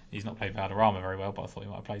he's not played Valderrama very well, but I thought he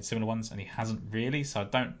might have played similar ones, and he hasn't really. So I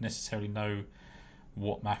don't necessarily know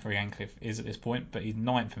what Maverick Ancliffe is at this point, but he's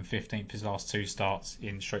 9th and 15th his last 2 starts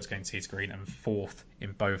in strokes gained tee to green, and 4th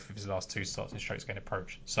in both of his last 2 starts in strokes gained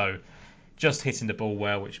approach. So just hitting the ball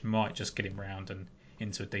well, which might just get him round and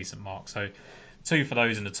into a decent mark. So 2 for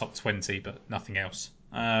those in the top 20, but nothing else.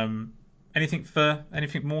 Anything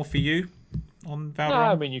more for you on Valderrama?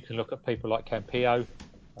 No, I mean, you can look at people like Campillo,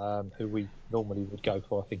 who we normally would go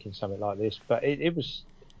for, I think, in something like this. But it was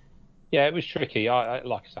tricky.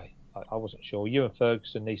 Like I say, I wasn't sure. You and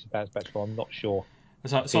Ferguson needs to bounce back, so I'm not sure.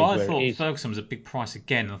 So I thought Ferguson was a big price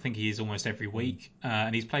again. I think he is almost every week,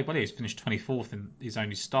 and he's played well. He's finished 24th in his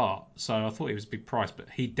only start, so I thought he was a big price. But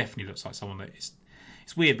he definitely looks like someone that is.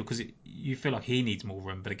 It's weird because you feel like he needs more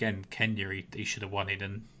room, but again, Kenya he should have won it,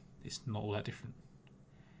 and it's not all that different.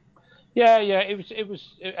 Yeah, it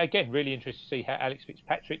was again really interesting to see how Alex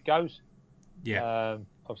Fitzpatrick goes. Yeah.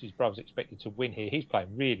 Obviously his brother's expected to win here. He's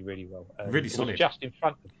playing really, really well. Really solid. He was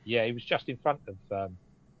just in front of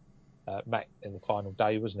Mac in the final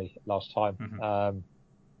day, wasn't he? Last time. Mm-hmm.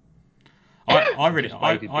 I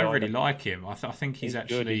really like him. I think he's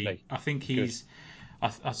actually. Good, I think he's.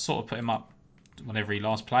 I sort of put him up whenever he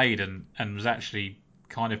last played, and was actually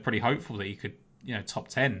kind of pretty hopeful that he could, top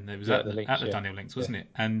 10. It was at the Daniel Links, wasn't it?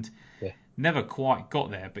 And never quite got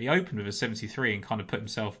there. But he opened with a 73 and kind of put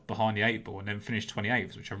himself behind the 8 ball, and then finished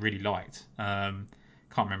 28th, which I really liked. Can't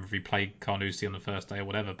remember if he played Carnoustie on the first day or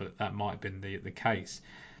whatever, but that might have been the case.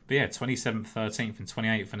 But yeah, 27th, 13th, and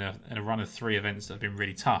 28th in a run of 3 events that have been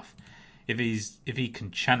really tough. If he can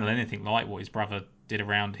channel anything like what his brother did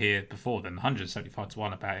around here before, then 175 to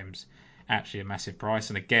 1 about him's actually a massive price.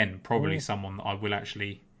 And again, probably someone that I will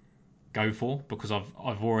actually go for, because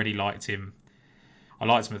I've already liked him. I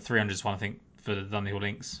liked him at 300 to 1, I think, for the Dunhill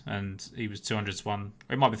Links, and he was 200 to 1.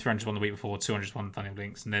 It might be 300 to 1 the week before, 200 to 1 Dunhill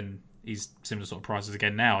Links, and then he's similar sort of prices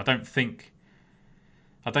again now. I don't think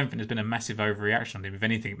there's been a massive overreaction on him. If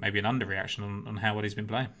anything, maybe an underreaction on how well he's been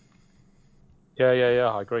playing. Yeah,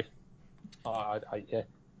 I agree. I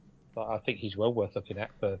think he's well worth looking at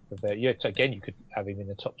for there. Yeah, again, you could have him in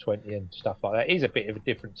the top 20 and stuff like that. He's a bit of a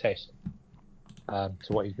different test to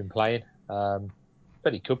what he's been playing,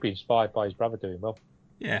 but he could be inspired by his brother doing well.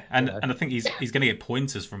 Yeah, and I think he's going to get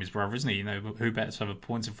pointers from his brother, isn't he? Who better to have a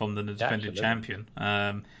pointer from than the defending champion?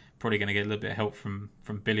 Probably going to get a little bit of help from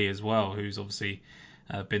Billy as well, who's obviously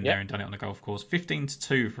been there and done it on the golf course. 15 to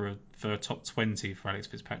 2 for a top 20 for Alex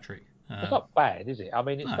Fitzpatrick. It's not bad, is it? I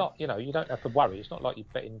mean, it's not. You don't have to worry. It's not like you're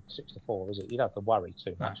betting 6 to 4, is it? You don't have to worry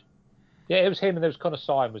too much. No. Yeah, it was him, and there was Connor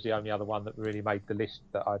Syme was the only other one that really made the list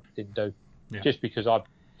that I didn't do, just because I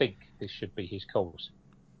think this should be his course.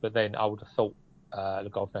 But then I would have thought Le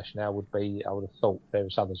Golf National would be. I would have thought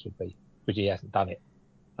various others would be, but he hasn't done it.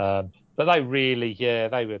 But they really,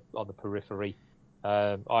 they were on the periphery.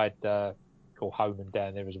 I had Paul Homan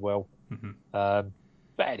down there as well. Mm-hmm.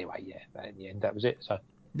 But anyway, in the end, that was it. So.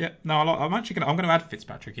 Yeah, no, I'm going to add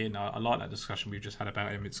Fitzpatrick in. I like that discussion we've just had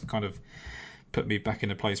about him. It's kind of put me back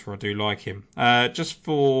in a place where I do like him. Just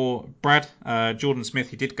for Brad, Jordan Smith,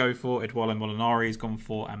 he did go for. Eduardo Molinari he's gone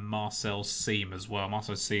for, and Marcel Siem as well.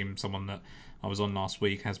 Marcel Siem, someone that I was on last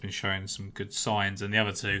week, has been showing some good signs, and the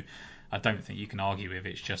other two, I don't think you can argue with.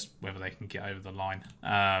 It's just whether they can get over the line.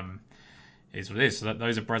 Is what it is. So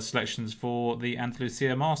those are Brad's selections for the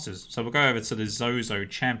Andalusia Masters. So we'll go over to the Zozo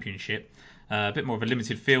Championship. A bit more of a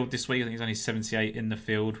limited field this week. I think there's only 78 in the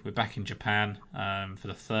field. We're back in Japan for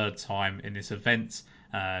the third time in this event.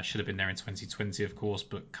 Should have been there in 2020, of course,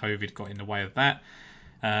 but COVID got in the way of that.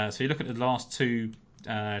 So you look at the last two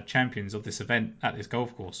champions of this event at this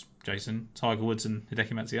golf course, Jason, Tiger Woods and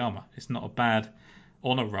Hideki Matsuyama. It's not a bad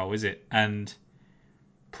honour roll, is it? And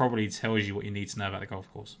probably tells you what you need to know about the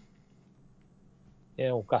golf course.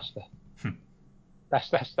 Yeah, Augusta.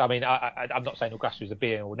 That's. I mean, I'm not saying Augusta is a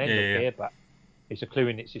be all and end all here, but it's a clue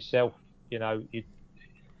in itself. You know,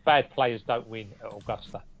 bad players don't win at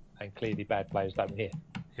Augusta, and clearly bad players don't win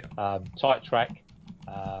here. Tight track,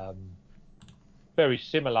 very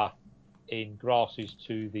similar in grasses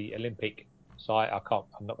to the Olympic site. I'm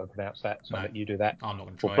not going to pronounce that, so I'll let you do that. I'm not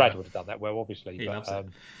going to try. Well, Brad would have done that well, obviously, but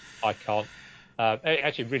I can't.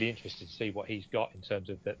 Actually, really interested to see what he's got in terms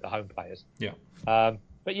of the home players. Yeah.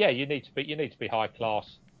 But yeah, you need to be high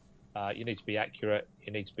class. You need to be accurate.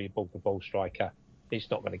 You need to be a ball-to-ball striker.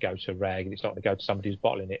 It's not going to go to a rag, and it's not going to go to somebody who's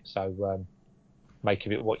bottling it. So make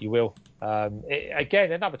of it what you will.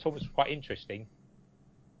 Again, another tournament's quite interesting,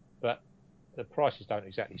 but the prices don't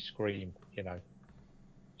exactly scream,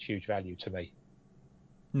 huge value to me.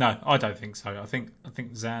 No, I don't think so. I think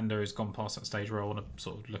Xander has gone past that stage where I want to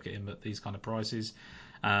sort of look at him at these kind of prices.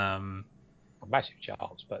 A massive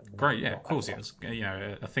chance, but great, yeah, of course he has.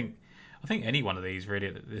 I think any one of these really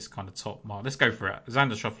at this kind of top mark. Let's go for it.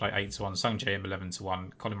 Xander Schauffele 8-1, Sung Jae Im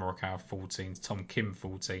 11-1, Colin Morikawa 14s, Tom Kim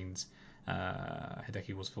 14s,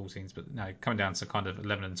 Hideki was 14s, but no, coming down to kind of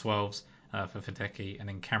 11 and 12s for Hideki, and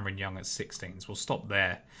then Cameron Young at 16s. We'll stop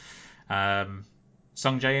there.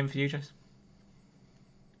 Sung Jae Im for you, Jess?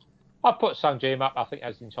 I've put Sung Jae Im up, I think,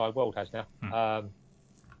 as the entire world has now.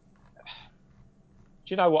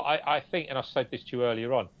 Do you know what I think? And I said this to you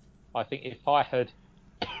earlier on. I think if I had,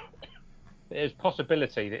 there's a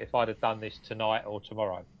possibility that if I'd have done this tonight or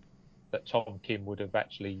tomorrow, that Tom Kim would have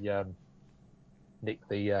actually nicked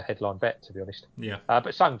the headline bet. To be honest. Yeah.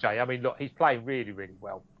 But Sung Jae, I mean, look, he's playing really, really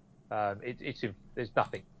well. There's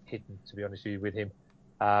nothing hidden, to be honest with you, with him.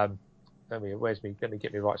 Let me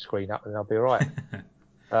get my right screen up, and I'll be all right.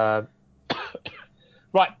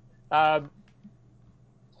 Right. 5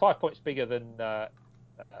 points bigger than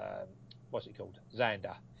what's it called,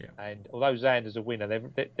 Xander. Yeah. And although Xander's a winner,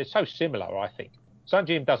 they're so similar. I think Sung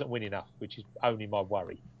Jae Im doesn't win enough, which is only my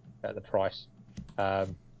worry at the price.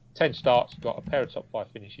 10 starts, got a pair of top 5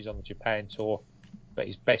 finishes on the Japan tour, but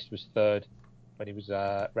his best was third when he was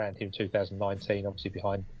around here in 2019, obviously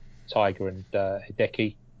behind Tiger and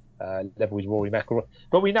Hideki, level with Rory McIlroy.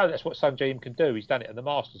 But we know that's what Sung Jae Im can do. He's done it at the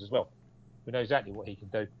Masters as well. We know exactly what he can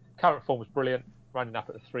do. Current form was brilliant, running up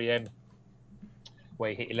at the 3M, where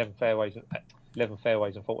he hit 11 fairways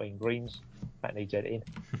and 14 greens. That needs editing.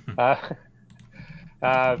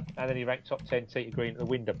 And then he ranked top 10 tee to green at the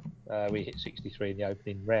Wyndham, where he hit 63 in the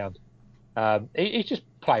opening round. He's just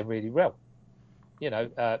playing really well.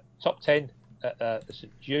 Top 10 at the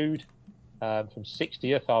St Jude, from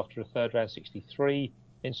 60th after a third round 63,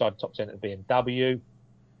 inside the top 10 at the BMW,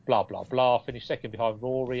 blah, blah, blah. Finished second behind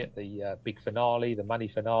Rory at the big finale, the money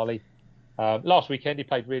finale. Last weekend he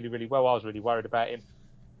played really, really well. I was really worried about him.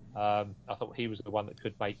 I thought he was the one that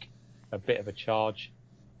could make a bit of a charge.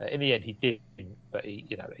 In the end, he didn't. But his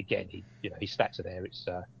stats are there.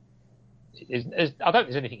 I don't think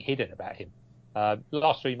there's anything hidden about him. The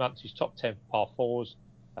last 3 months, he's top 10 for par fours,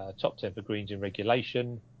 top 10 for greens in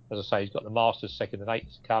regulation. As I say, he's got the Masters second and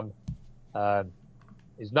eighth to come.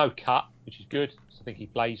 There's no cut, which is good. So I think he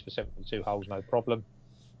plays for 72 holes, no problem.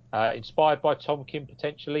 Inspired by Tom Kim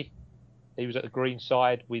potentially. He was at the green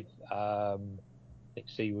side with Nick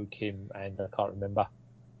Siwoo Kim and I can't remember,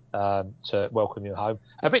 to welcome you home.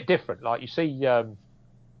 A bit different, like you see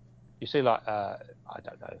like I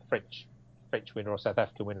don't know, French winner or South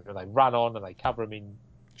African winner, and they run on and they cover them in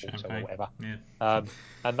water or whatever. Yeah.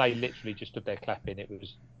 And they literally just stood there clapping. It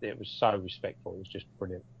was so respectful. It was just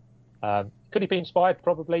brilliant. Could he be inspired?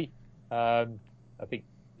 Probably. I think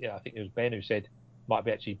it was Ben who said might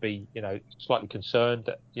be slightly concerned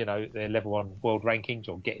that they're level on world rankings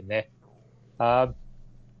or getting there.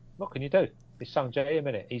 What can you do? It's Sung Jae Im,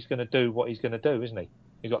 innit? He's going to do what he's going to do, isn't he?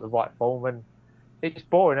 He's got the right form, and it's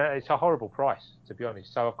boring. It's a horrible price, to be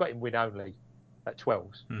honest. So I've got him win only at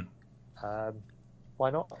 12s. Why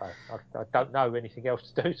not? I don't know anything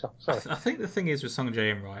else to do. So I'm sorry. I think the thing is with Sung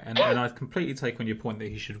Jae Im, right, and I completely take on your point that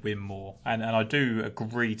he should win more, and I do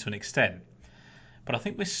agree to an extent. But I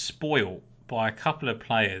think we're spoiled by a couple of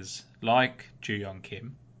players like Joo Young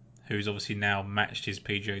Kim, who's obviously now matched his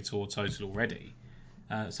PGA Tour total already.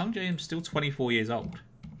 Sung Jae Im's still 24 years old,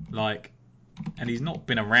 and he's not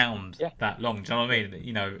been around that long. Do you know what I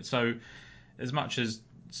mean? So as much as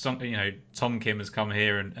Tom Kim has come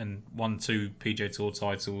here and won 2 PGA Tour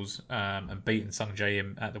titles and beaten Sung Jae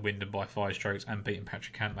Im at the Wyndham by 5 strokes and beaten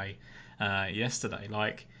Patrick Cantlay yesterday.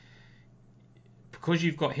 Like, because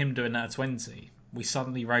you've got him doing that at 20, we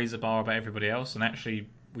suddenly raise the bar about everybody else, and actually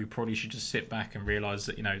we probably should just sit back and realise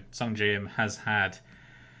that Sung Jae Im has had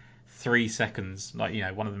 3 seconds. Like,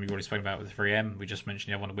 one of them we've already spoken about with 3M. We just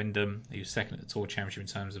mentioned the other one at Wyndham. He was second at the Tour Championship in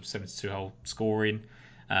terms of 72-hole scoring.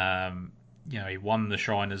 He won the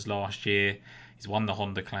Shriners last year. He's won the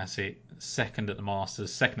Honda Classic, second at the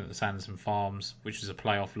Masters, second at the Sanderson Farms, which was a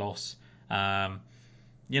playoff loss.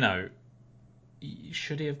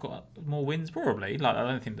 Should he have got more wins? Probably. Like, I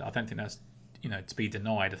don't think that's to be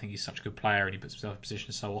denied. I think he's such a good player and he puts himself in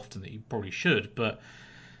positions so often that he probably should. But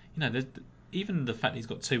even the fact that he's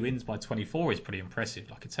got 2 wins by 24 is pretty impressive.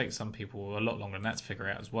 Like, it takes some people a lot longer than that to figure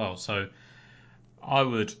out as well. So I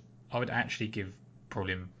would actually give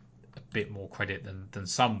probably him a bit more credit than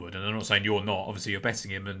some would. And I'm not saying you're not. Obviously, you're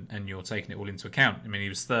betting him and you're taking it all into account. I mean, he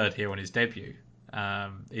was third here on his debut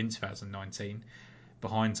in 2019,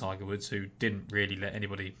 behind Tiger Woods, who didn't really let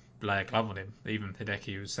anybody lay a glove on him. Even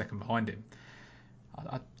Hideki, who was second behind him.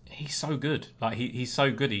 He's so good. Like, he's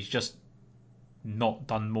so good. He's just not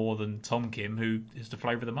done more than Tom Kim, who is the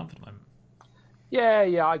flavour of the month at the moment.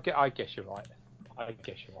 Yeah, I guess you're right.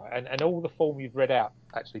 And all the form you've read out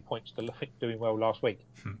actually points to doing well last week.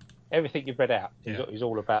 Everything you've read out is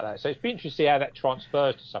all about that. So it's been interesting to see how that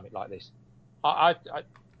transfers to something like this. I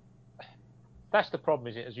that's the problem,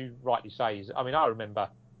 is it? As you rightly say, I remember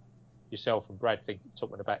yourself and Brad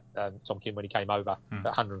talking about Tom Kim when he came over at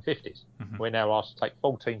 150s. Mm-hmm. We're now asked to take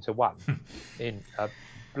 14-1 in a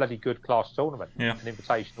bloody good class tournament, an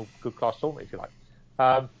invitational good class tournament, if you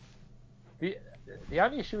like. The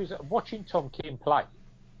only issue is that watching Tom Kim play,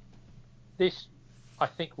 this I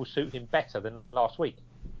think will suit him better than last week,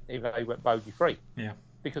 even though he went bogey free. Yeah.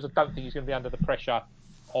 Because I don't think he's going to be under the pressure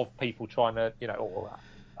of people trying to,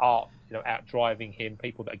 out driving him,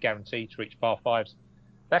 people that are guaranteed to reach par 5s.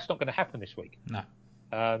 That's not going to happen this week. No.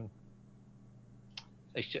 I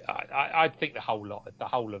think the whole of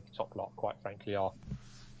the top lot, quite frankly, are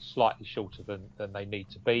slightly shorter than they need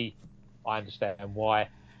to be. I understand why.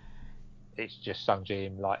 It's just Sung Jae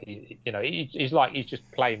Im, he's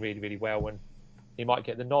just playing really, really well, and he might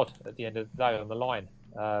get the nod at the end of the day on the line.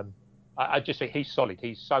 I just think he's solid.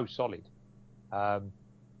 He's so solid. I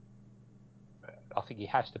think he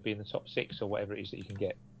has to be in the top 6 or whatever it is that you can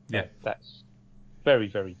get. Yeah, that's very,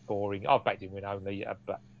 very boring. I've backed him win only,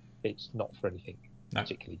 but it's not for anything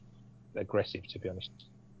particularly aggressive, to be honest.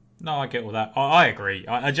 No, I get all that. I agree.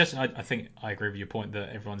 I think I agree with your point that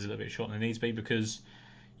everyone's a little bit short on the needs be, because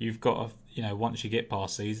you've got once you get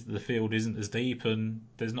past these, the field isn't as deep and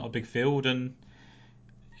there's not a big field, and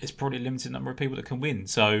it's probably a limited number of people that can win.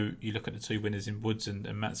 So you look at the 2 winners in Woods and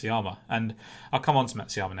Matsuyama, and I'll come on to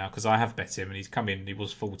Matsuyama now because I have bet him and he's come in. He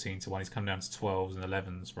was 14-1. He's come down to 12s and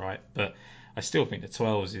 11s, right? But I still think the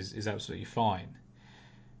 12s is absolutely fine.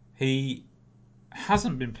 He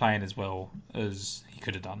hasn't been playing as well as he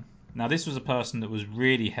could have done. Now, this was a person that was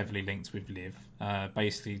really heavily linked with Liv,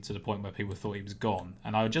 basically to the point where people thought he was gone.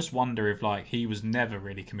 And I just wonder if he was never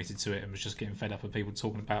really committed to it and was just getting fed up with people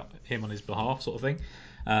talking about him on his behalf, sort of thing.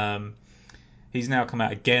 He's now come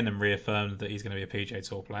out again and reaffirmed that he's going to be a PGA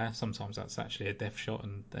Tour player. Sometimes that's actually a death shot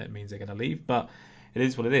and that means they're going to leave, but it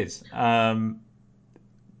is what it is.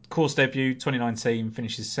 Course debut 2019,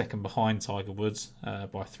 finishes second behind Tiger Woods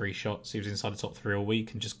by 3 shots. He was inside the top 3 all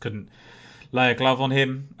week and just couldn't lay a glove on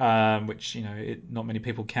him, which not many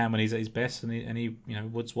people can when he's at his best. And he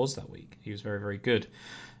Woods was that week. He was very, very good.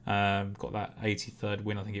 Got that 83rd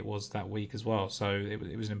win, I think it was, that week as well. So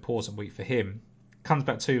it was an important week for him. Comes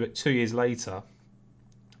back 2 years later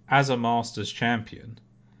as a Masters champion,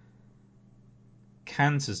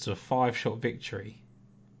 canters to a 5-shot victory.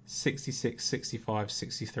 66, 65,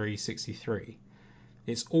 63, 63.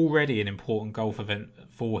 It's already an important golf event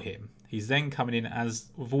for him. He's then coming in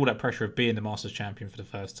with all that pressure of being the Masters champion for the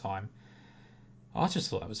first time. I just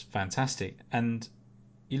thought that was fantastic. And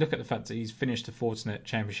you look at the fact that he's finished the Fortinet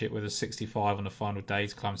Championship with a 65 on the final day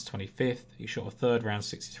to climb to 25th. He shot a 3rd round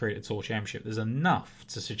 63 at the Tour Championship. There's enough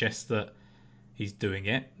to suggest that he's doing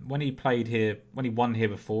it. When he won here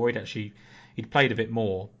before, he'd played a bit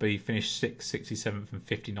more, but he finished 6th, 67th and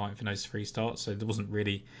 59th in those 3 starts, so there wasn't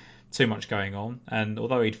really too much going on. And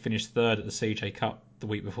although he'd finished 3rd at the CJ Cup the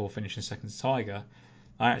week before finishing 2nd to Tiger,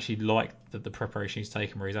 I actually liked the preparation he's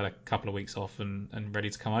taken, where he's had a couple of weeks off and ready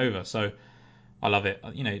to come over. So I love it.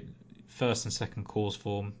 1st and 2nd course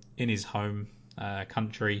form in his home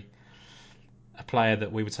country. A player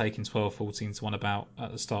that we were taking 12, 14-1 about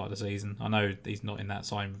at the start of the season. I know he's not in that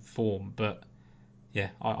same form, but yeah,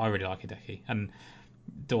 I really like Hideki. And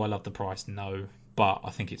do I love the price? No, but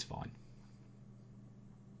I think it's fine.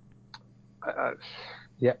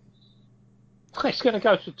 Yeah. He's going to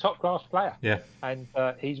go to top class player. Yeah. And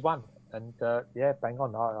he's won. And yeah, bang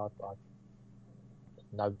on. I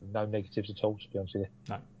no negatives at all, to be honest with you.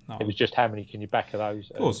 No. It was just how many can you back of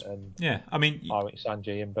those? Of course. And yeah, I mean, I went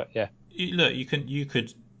Sanji in, but yeah. Look, you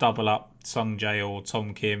could double up Sung Jae or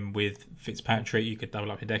Tom Kim with Fitzpatrick. You could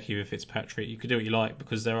double up Hideki with Fitzpatrick. You could do what you like,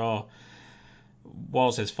 because there are,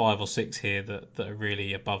 whilst there's 5 or 6 here that are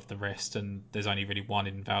really above the rest, and there's only really one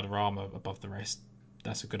in Valderrama above the rest.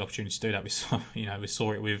 That's a good opportunity to do that. We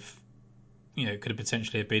saw it with, it could have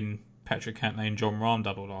potentially have been Patrick Cantona and John Rahm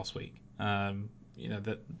double last week.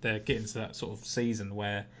 That they're getting to that sort of season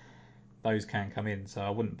where those can come in, so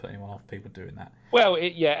I wouldn't put anyone off people doing that. Well,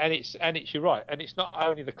 and it's you're right, and it's not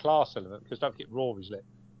only the class element, because don't get Rory's let.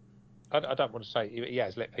 I don't want to say he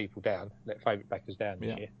has let people down, let favourite backers down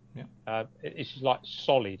this year. Yeah. It's just like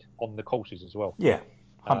solid on the courses as well. Yeah,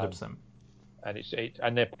 100%. And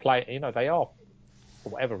and they're playing. They are, for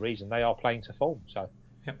whatever reason, they are playing to form. So.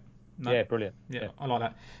 Yeah, brilliant. Yeah, I like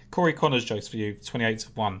that. Corey Connors jokes for you,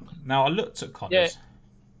 28-1. Now I looked at Connors.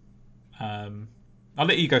 Yeah. I'll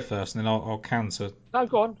let you go first, and then I'll counter. No,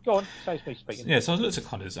 go on. Saves me speaking. Yeah, so I looked at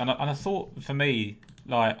Connors, and I thought, for me,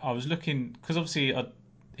 like, I was looking, because obviously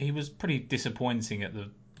he was pretty disappointing at the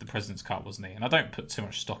President's Cup, wasn't he? And I don't put too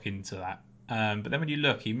much stock into that. But then when you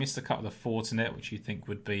look, he missed a cut of the Fortinet, which you think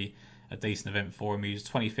would be a decent event for him. He was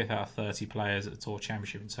 25th out of 30 players at the Tour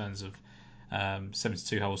Championship in terms of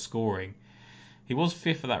 72 hole scoring. He was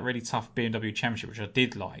 5th at that really tough BMW Championship, which I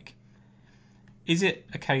did like. Is it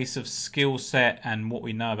a case of skill set and what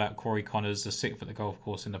we know about Corey Connors, the 6th at the golf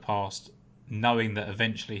course in the past, knowing that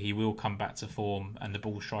eventually he will come back to form and the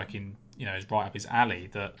ball striking, is right up his alley,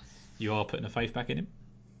 that you are putting a faith back in him?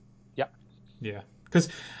 Yep. Yeah. Because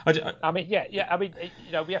I mean,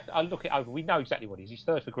 we have to. I look it over. We know exactly what he is. He's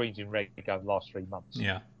third for greens in red over the last 3 months.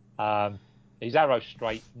 Yeah. He's arrow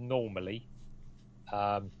straight normally.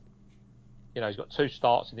 He's got 2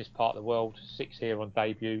 starts in this part of the world, 6 here on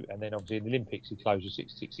debut, and then obviously in the Olympics he closes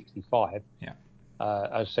 66.65. Yeah.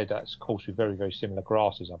 As I said, that's course with very, very similar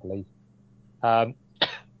grasses, I believe.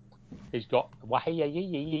 He's got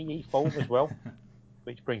Wahey form as well,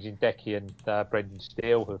 which brings in Decky and Brendan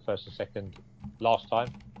Steele, who were first and second last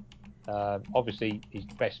time. Obviously, his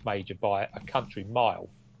best major by a country mile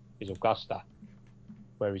is Augusta,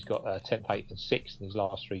 where he's got 10th, 8th, and 6th in his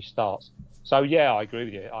last 3 starts. So, yeah, I agree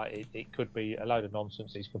with you. It could be a load of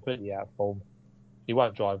nonsense. He's completely out of form. He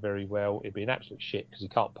won't drive very well. It'd be an absolute shit because he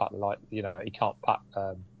can't putt he can't putt,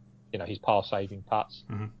 his par-saving putts.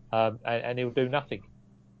 Mm-hmm. And he'll do nothing.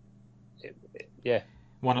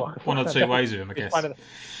 One or two ways of him, I guess.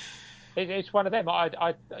 It's one of them.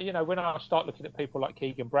 When I start looking at people like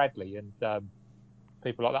Keegan Bradley and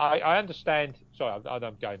people like that, I understand. Sorry,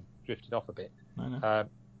 I'm going drifting off a bit. No.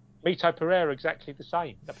 Mito Pereira exactly the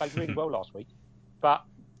same. They played really well last week, but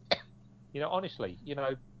honestly,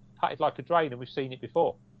 putted like a drain, and we've seen it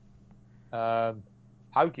before.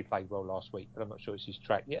 Hoagie played well last week, but I'm not sure it's his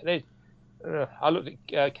track. Yeah, I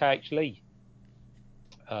looked at KH Lee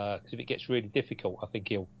because if it gets really difficult, I think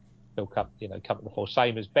he'll come to the fore.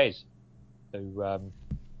 Same as Bez, who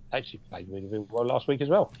actually played really, really well last week as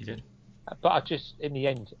well. He did. But I just, in the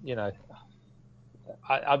end, look,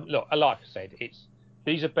 like I said,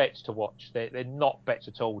 these are bets to watch. They're not bets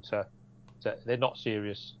at all they're not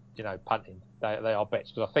serious, punting. They are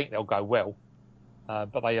bets because I think they'll go well,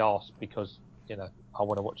 but they are because I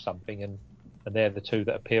want to watch something, and they're the 2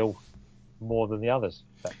 that appeal more than the others.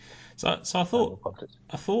 So I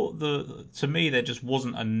thought to me there just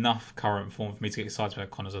wasn't enough current form for me to get excited about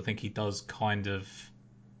Connors. I think he does kind of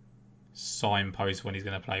signpost when he's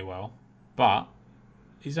going to play well, but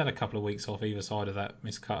he's had a couple of weeks off either side of that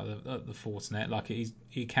miscut at the Fortinet. Like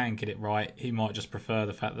he can get it right. He might just prefer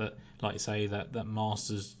the fact that, like you say, that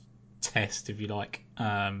Masters test, if you like,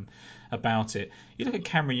 about it. You look at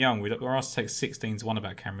Cameron Young. We're asked to take 16-1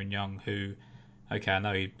 about Cameron Young, who, okay, I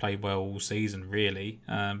know he played well all season, really,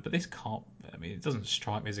 but this can't. I mean, it doesn't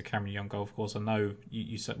strike me as a Cameron Young golf course. I know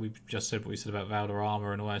you said, we've just said what we said about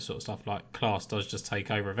Valderrama and all that sort of stuff. Like, class does just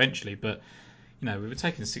take over eventually, but we were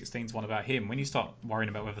taking 16-1 about him. When you start worrying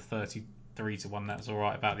about whether 33-1 that's all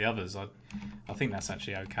right about the others, I think that's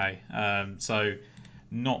actually okay. So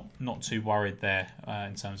not too worried there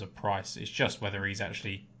in terms of price. It's just whether he's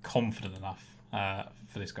actually confident enough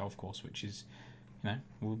for this golf course, which is,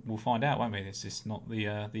 we'll find out, won't we? It's just not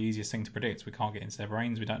the easiest thing to predict. We can't get into their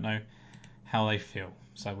brains. We don't know how they feel.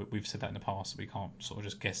 So we've said that in the past. We can't sort of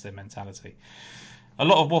just guess their mentality. A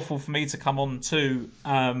lot of waffle for me to come on to.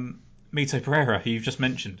 Mito Pereira, who you've just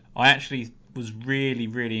mentioned, I actually was really,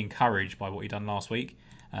 really encouraged by what he done last week.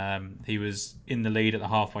 He was in the lead at the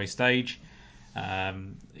halfway stage.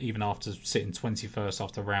 Even after sitting 21st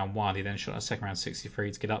after round one, he then shot a second round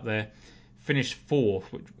 63 to get up there. Finished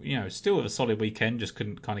fourth, which, still a solid weekend, just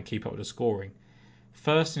couldn't kind of keep up with the scoring.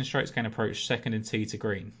 First in strokes gained approach, second in tee to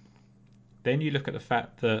green. Then you look at the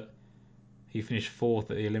fact that he finished fourth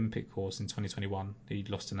at the Olympic course in 2021. He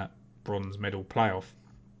lost in that bronze medal playoff.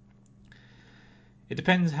 It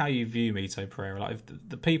depends how you view Mito Pereira. Like, if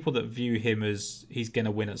the people that view him as he's going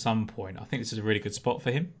to win at some point, I think this is a really good spot for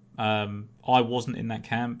him. I wasn't in that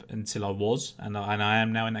camp until I was, and I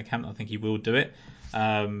am now in that camp. I think he will do it.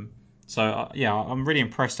 I'm really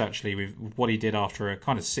impressed actually with what he did after a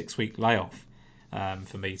kind of 6-week layoff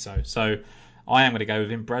for Mito. So I am going to go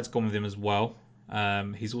with him. Brad's gone with him as well.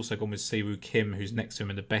 He's also gone with Siwoo Kim, who's next to him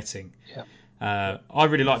in the betting. Yeah. I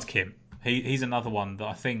really liked Kim. He's another one that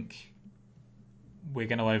I think we're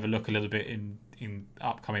going to overlook a little bit in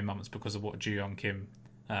upcoming months because of what Joo-Yeon Kim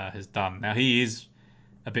has done. Now, he is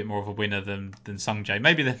a bit more of a winner than Sungjae.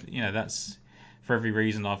 Maybe that's for every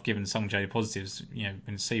reason I've given Sungjae positives.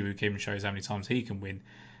 When Siwoo Kim shows how many times he can win,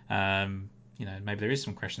 maybe there is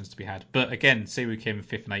some questions to be had. But again, Siwoo Kim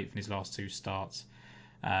 5th and 8th in his last 2 starts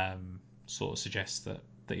sort of suggests that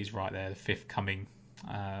he's right there. The 5th coming.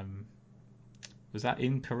 Was that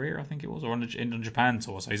in Korea, I think it was, or on the Japan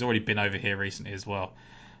tour? So he's already been over here recently as well.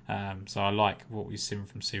 So I like what we've seen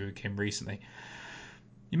from Siwoo Kim recently.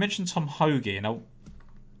 You mentioned Tom Hoge, and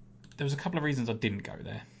there was a couple of reasons I didn't go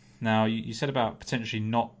there. Now, you said about potentially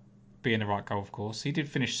not being the right golf course. He did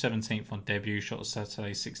finish 17th on debut, shot a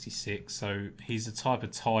Saturday 66, so he's the type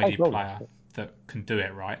of tidy player that can do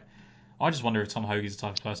it, right? I just wonder if Tom Hoge is the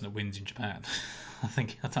type of person that wins in Japan. I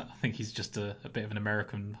think he's just a bit of an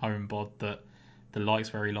American homebod that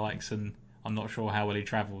likes where he likes, and I'm not sure how well he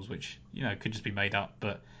travels, which could just be made up,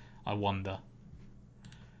 but I wonder.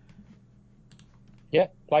 Yeah,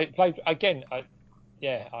 play again. I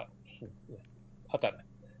don't know.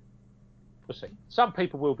 We'll see. Some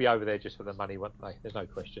people will be over there just for the money, won't they? There's no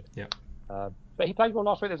question. Yeah. But he played well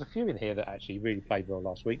last week. There's a few in here that actually really played well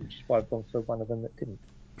last week, which is why I've gone for one of them that didn't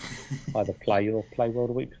either play well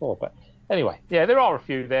the week before. But anyway, yeah, there are a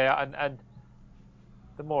few there, and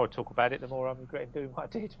the more I talk about it, the more I'm regretting doing what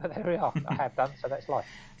I did. But there we are. I have done, so that's life.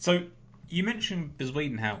 So you mentioned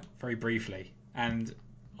Bezuidenhout very briefly, and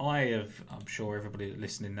I'm sure everybody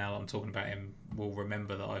listening now that I'm talking about him will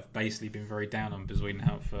remember that I've basically been very down on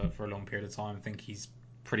Bezuidenhout for a long period of time. I think he's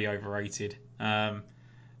pretty overrated.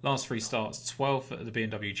 Last 3 starts, 12th at the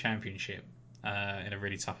BMW Championship in a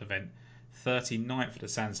really tough event, 39th at the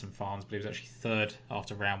Sanderson Farms, but he was actually 3rd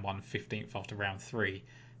after round 1, 15th after round 3,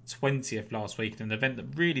 20th last week in an event that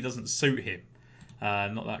really doesn't suit him.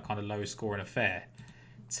 Not that kind of low scoring affair.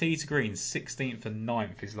 Tee to green, 16th and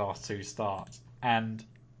 9th his last 2 starts, and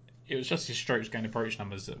it was just his strokes gained approach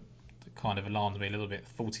numbers that kind of alarmed me a little bit.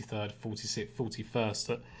 43rd, 46th,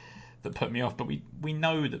 41st that put me off. But we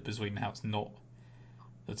know that Bezuidenhout's not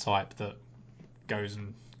the type that goes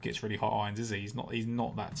and gets really hot irons, is he? He's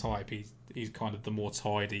not that type. He's kind of the more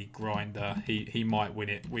tidy grinder. He might win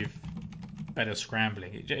it with better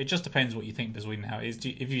scrambling. It just depends what you think Bezuidenhout is.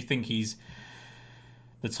 If you think he's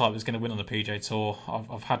the type that's going to win on the PGA Tour,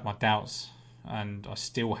 I've had my doubts, and I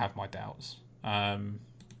still have my doubts.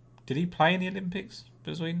 Did he play in the Olympics,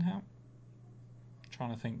 Bezuidenhout?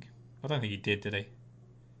 Trying to think. I don't think he did he?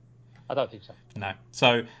 I don't think so. No.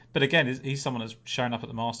 So, but again, he's someone that's shown up at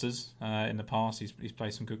the Masters in the past. He's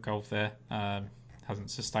played some good golf there.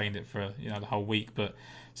 Hasn't sustained it for the whole week, but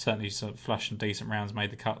certainly sort of flushed some decent rounds,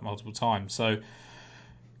 made the cut multiple times. So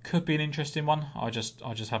could be an interesting one. I just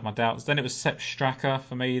have my doubts. Then it was Sepp Straka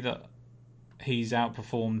for me that he's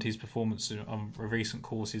outperformed his performance on recent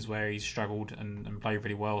courses where he's struggled and played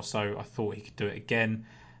really well. So I thought he could do it again.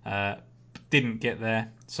 Didn't get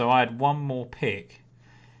there. So I had one more pick.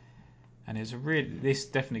 And this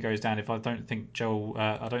definitely goes down. If I don't think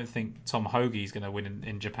Tom Hoge is going to win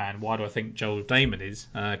in Japan. Why do I think Joel Damon is?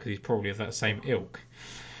 Because he's probably of that same ilk.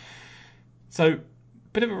 So,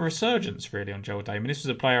 bit of a resurgence really on Joel Damon. This was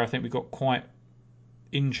a player I think we got quite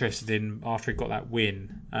interested in after he got that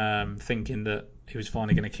win, thinking that he was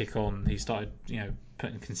finally going to kick on. He started,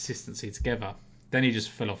 putting consistency together. Then he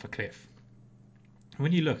just fell off a cliff.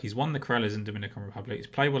 When you look, he's won the Corellas in Dominican Republic. He's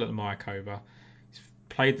played well at the Mayakoba.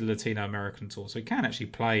 Played the Latino American Tour, so he can actually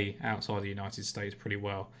play outside the United States pretty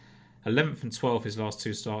well. 11th and 12th his last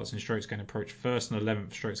 2 starts in strokes gained approach, 1st and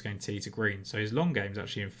 11th strokes gained tee to green. So his long game is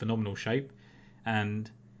actually in phenomenal shape.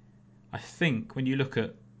 And I think when you look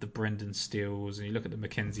at the Brendan Steeles and you look at the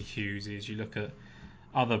Mackenzie Hugheses, you look at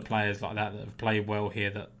other players like that have played well here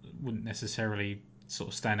that wouldn't necessarily sort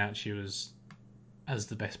of stand out to you as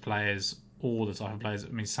the best players or the type of players. I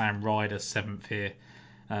mean, Sam Ryder 7th here.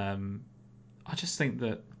 I just think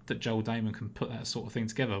that Joel Dahmen can put that sort of thing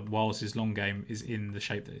together whilst his long game is in the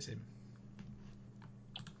shape that it's in.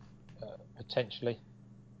 Potentially.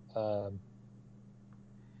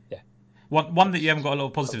 One that you haven't got a lot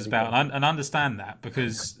of positives about, and I understand that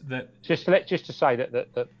because that just to say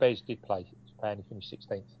that Bez did play Japan. He finished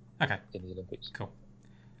 16th. Okay. In the Olympics. Cool.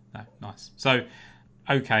 No, nice. So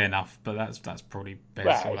okay enough, but that's probably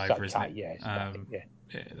Bez all over, isn't it? Yeah, yeah,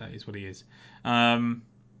 that is what he is.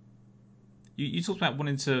 You talked about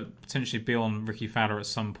wanting to potentially be on Ricky Fowler at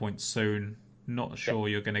some point soon. Not sure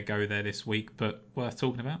you're going to go there this week, but worth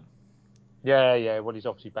talking about. Yeah. Well, he's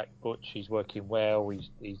obviously back butch. He's working well.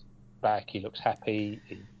 He's back. He looks happy.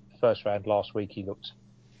 First round last week, he looked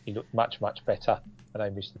much better. I know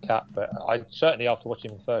he missed the cut, but I certainly, after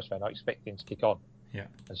watching him in the first round, I expect him to kick on. Yeah.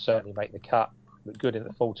 And certainly make the cut. Looked good in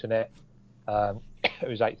the Fortinet. It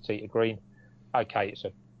was 8th tee to green. Okay, it's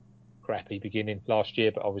a crappy beginning last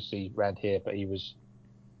year, but obviously round here. But he was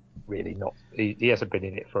really not. He hasn't been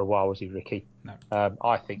in it for a while, was he, Ricky? No.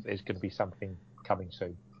 I think there's going to be something coming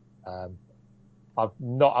soon. I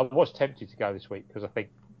was tempted to go this week because I think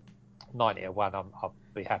 90 to 1. I'll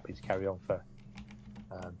be happy to carry on for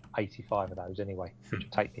 85 of those anyway, which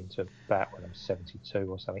will take me into about when I'm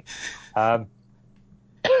 72 or something.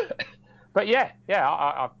 But yeah,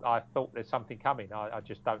 I thought there's something coming. I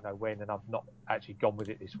just don't know when, and I've not actually gone with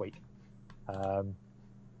it this week. The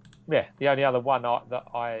only other one that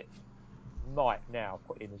I might now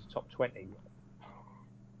put in as a top 20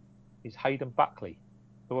 is Hayden Buckley,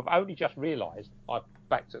 who I've only just realised I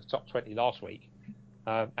backed at the top 20 last week,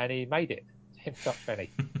 and he made it 10th top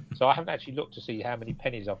 20. So I haven't actually looked to see how many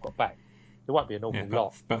pennies I've got back. There won't be an awful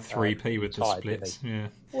lot. About 3p with the splits. Yeah.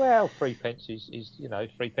 Well, 3 pence is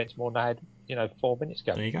 3 pence more than I had 4 minutes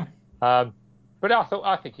ago. There you go. But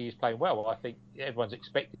I think he is playing well. I think everyone's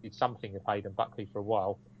expected something of Hayden Buckley for a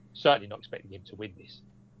while. Certainly not expecting him to win this.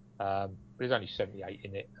 But there's only 78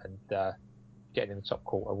 in it, and getting in the top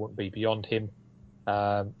quarter wouldn't be beyond him.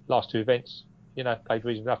 Last 2 events, played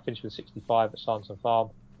reasonably enough. Finished with 65 at Sanderson Farm.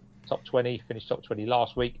 Top 20. Finished top 20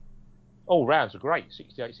 last week. All rounds are great.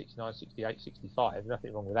 68, 69, 68, 65.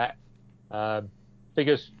 Nothing wrong with that.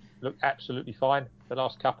 Figures look absolutely fine. The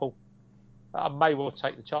last couple. I may well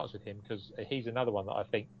take the chance with him because he's another one that I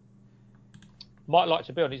think might like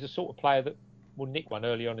to be on. He's the sort of player that will nick one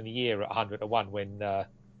early on in the year at 100 to 1 when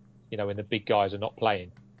when the big guys are not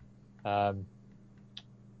playing. Again,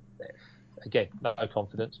 no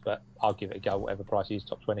confidence, but I'll give it a go. Whatever price he is,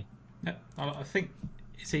 top 20. Yeah, I think.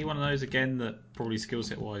 Is he one of those again that probably skill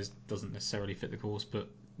set wise doesn't necessarily fit the course, but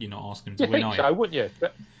you're not asking him to win? You think so, wouldn't you?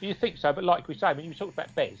 But you think so, but like we say, when you talk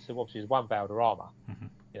about Bez, who obviously is one Valderrama,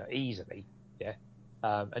 easily,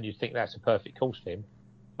 and you'd think that's a perfect course for him,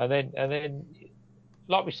 and then,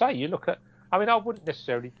 like we say, you look at. I mean, I wouldn't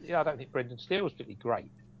necessarily. I don't think Brendan Steele's particularly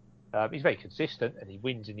great. He's very consistent and he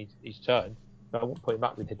wins in his turn. But I wouldn't put him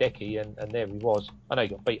up with Hideki, and there he was. I know he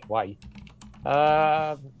got beat away.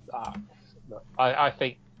 I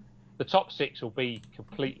think the top 6 will be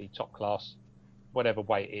completely top class, whatever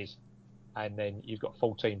way it is, and then you've got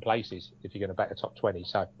 14 places if you're going to back the top 20.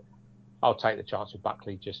 So I'll take the chance with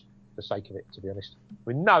Buckley just for the sake of it, to be honest.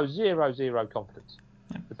 With zero confidence.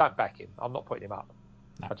 But don't back him. I'm not putting him up.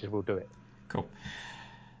 No. I just will do it. Cool.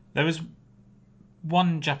 There was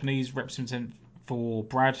one Japanese representative for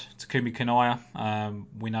Brad, Takumi Kanaya.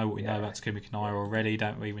 We know what we know about Takumi Kanaya already,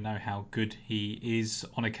 don't we? We know how good he is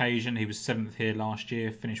on occasion. He was 7th here last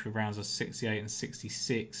year, finished with rounds of 68 and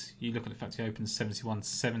 66. You look at the fact he opened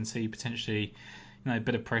 71-70, potentially, a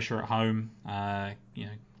bit of pressure at home.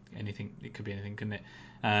 Anything, it could be anything, couldn't it?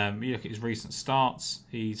 You look at his recent starts.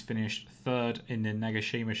 He's finished 3rd in the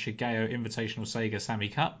Nagashima Shigeo Invitational Seiga Sammy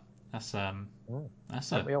Cup. That's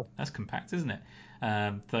compact, isn't it?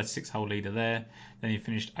 36-hole leader there. Then he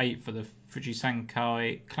finished 8th for the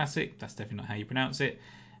Fujisankai Classic. That's definitely not how you pronounce it.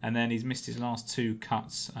 And then he's missed his last 2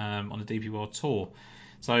 cuts on the DP World Tour.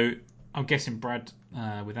 So I'm guessing Brad,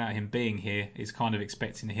 without him being here, is kind of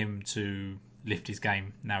expecting him to lift his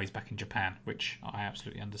game now he's back in Japan, which I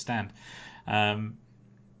absolutely understand. I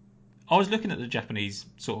was looking at the Japanese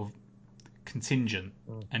sort of contingent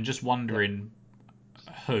and just wondering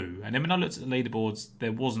who. And then when I looked at the leaderboards,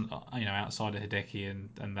 there wasn't, outside of Hideki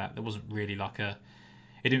and that, there wasn't really like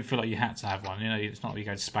it didn't feel like you had to have one. It's not like you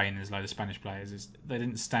go to Spain and there's a load of Spanish players. They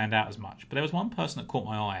didn't stand out as much. But there was one person that caught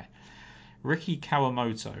my eye, Riki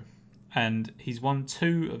Kawamoto. And he's won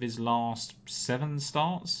 2 of his last 7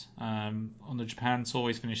 starts. On the Japan Tour,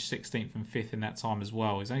 he's finished 16th and 5th in that time as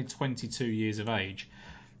well. He's only 22 years of age.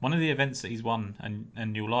 one of the events that he's won,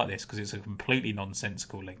 and you'll like this because it's a completely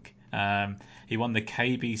nonsensical link. He won the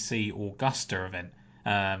KBC Augusta event.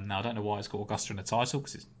 Now, I don't know why it's got Augusta in the title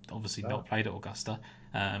because it's obviously not played at Augusta.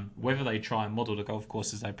 Whether they try and model the golf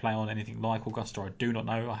courses they play on anything like Augusta, I do not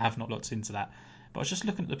know. I have not looked into that. But I was just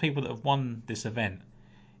looking at the people that have won this event.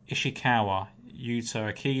 Ishikawa,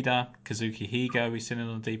 Yuto Akida, Kazuki Higo, he's seen it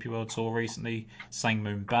on the DP World Tour recently,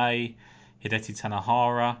 Sangmoon Bae, Hideki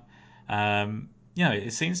Tanahara.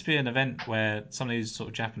 It seems to be an event where some of these sort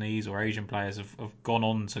of Japanese or Asian players have gone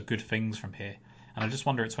on to good things from here. And I just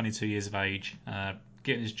wonder, at 22 years of age,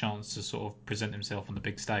 getting his chance to sort of present himself on the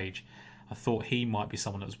big stage, I thought he might be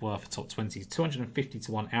someone that was worth a top 20. 250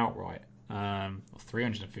 to 1 outright, or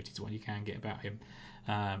 350 to 1, you can get about him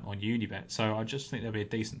on Unibet. So I just think there'll be a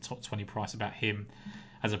decent top 20 price about him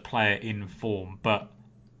as a player in form. But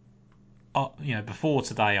before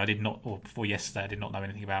today, before yesterday, I did not know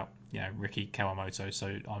anything about Ricky Kawamoto.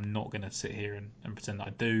 So I'm not going to sit here and pretend that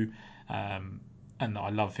I do, and that I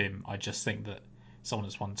love him. I just think that someone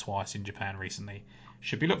that's won twice in Japan recently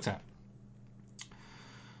should be looked at.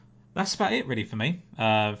 That's about it really for me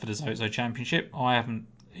for the Zozo Championship. I haven't,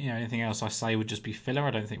 anything else I say would just be filler.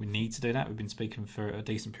 I don't think we need to do that. We've been speaking for a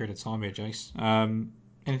decent period of time here, Jace.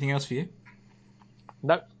 Anything else for you?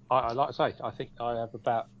 No, I like to say, I think I have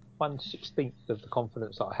about 1/16 of the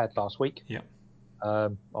confidence that I had last week. Yeah.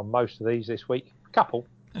 On most of these this week, a couple.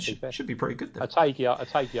 Should be pretty good then. Atagi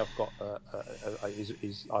I've got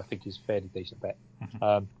is I think is fairly decent bet.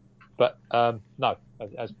 Mm-hmm. But no,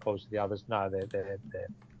 as opposed to the others, no, they're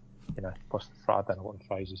I don't know what the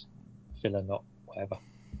phrase is, filler not whatever,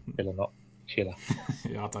 filler not chiller.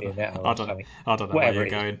 Yeah, I don't know whatever where you're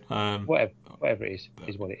going. Whatever it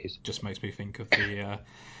is what it is. Just makes me think of the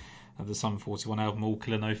Sum 41 album, All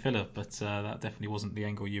Killer No Filler, but that definitely wasn't the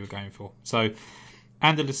angle you were going for. So,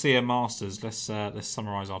 Andalusia Masters. Let's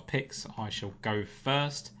summarise our picks. I shall go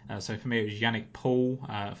first. So for me, it was Yannick Paul,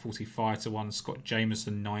 45 to 1. Scott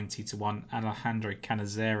Jameson, 90 to 1. Alejandro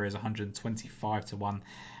Canizares, 125 to 1.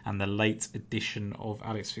 And the late addition of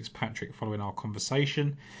Alex Fitzpatrick following our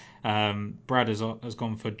conversation. Brad has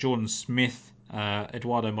gone for Jordan Smith,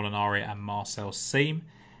 Eduardo Molinari, and Marcel Siem.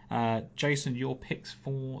 Jason, your picks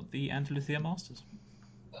for the Andalusia Masters?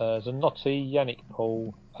 Zanotti, Yannick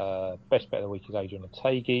Paul, best bet of the week is Adrian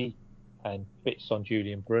Otaegui, and bits on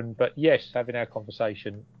Julian Brunn. But yes, having our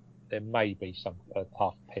conversation, there may be some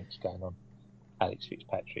half pence going on Alex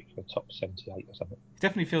Fitzpatrick for top 78 or something. It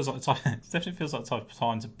definitely feels like the type of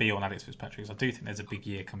time to be on Alex Fitzpatrick. I do think there's a big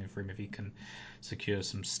year coming for him if he can secure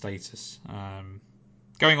some status.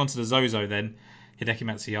 Going on to the Zozo then. Hideki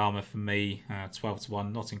Matsuyama for me, 12 to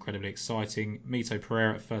 1, not incredibly exciting. Mito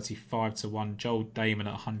Pereira at 35 to 1, Joel Damon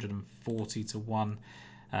at 140 to 1.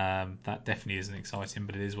 That definitely isn't exciting,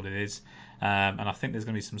 but it is what it is. And I think there's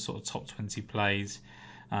going to be some sort of top 20 plays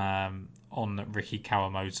on Ricky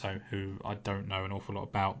Kawamoto, who I don't know an awful lot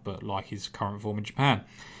about, but like his current form in Japan.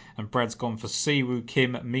 And Brad's gone for Siwoo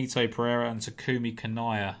Kim, Mito Pereira, and Takumi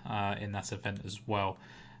Kanaya in that event as well.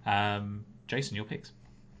 Jason, your picks?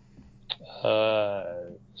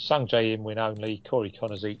 Sung Jae in win only, Corey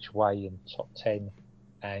Connors each way in top 10,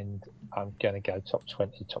 and I'm going to go top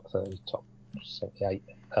 20, top 30, top 78.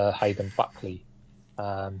 Hayden Buckley.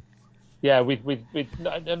 Not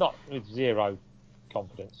with zero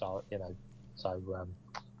confidence. So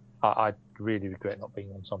I really regret not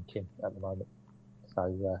being on Tom Kim at the moment.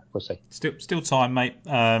 So we'll see. Still time, mate.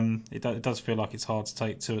 It does feel like it's hard to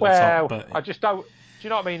take two at the top, but I just don't. Do you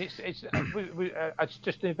know what I mean? It's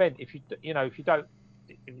just an event. If you don't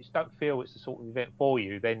feel it's the sort of event for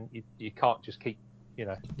you, then you can't just keep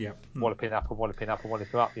walloping up.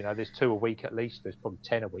 There's 2 a week at least. There's probably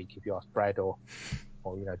 10 a week if you ask Brad or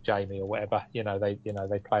Jamie or whatever.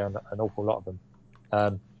 They play on an awful lot of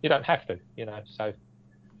them. You don't have to. So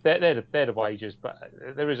they're the wagers, but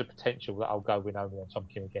there is a potential that I'll go win only on Tom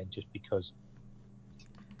Kim again just because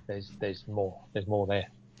there's more there.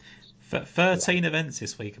 13 events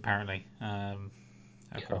this week apparently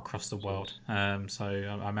across the world. So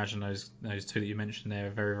I imagine those 2 that you mentioned there are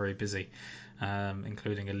very, very busy,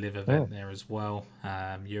 including a live event there as well.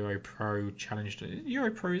 Euro Pro challenged.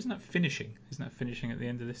 Euro Pro isn't that finishing at the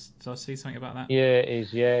end of this? Did I see something about that? Yeah, it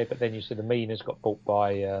is. Yeah, but then you see the Minas got bought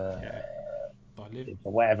by Liv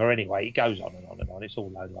or whatever. Anyway, it goes on and on and on. It's all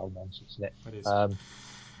load of old nonsense, isn't it? It is.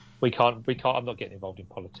 We can't. I'm not getting involved in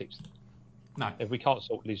politics. No. If we can't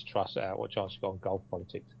sort Liz Truss out, what chance you got on golf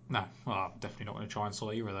politics? No, well, I'm definitely not going to try and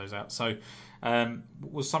sort either of those out. So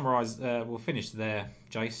we'll summarise. We'll finish there,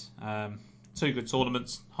 Jace. 2 good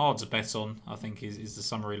tournaments, hard to bet on, I think is the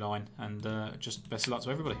summary line. And just best of luck to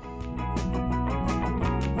everybody.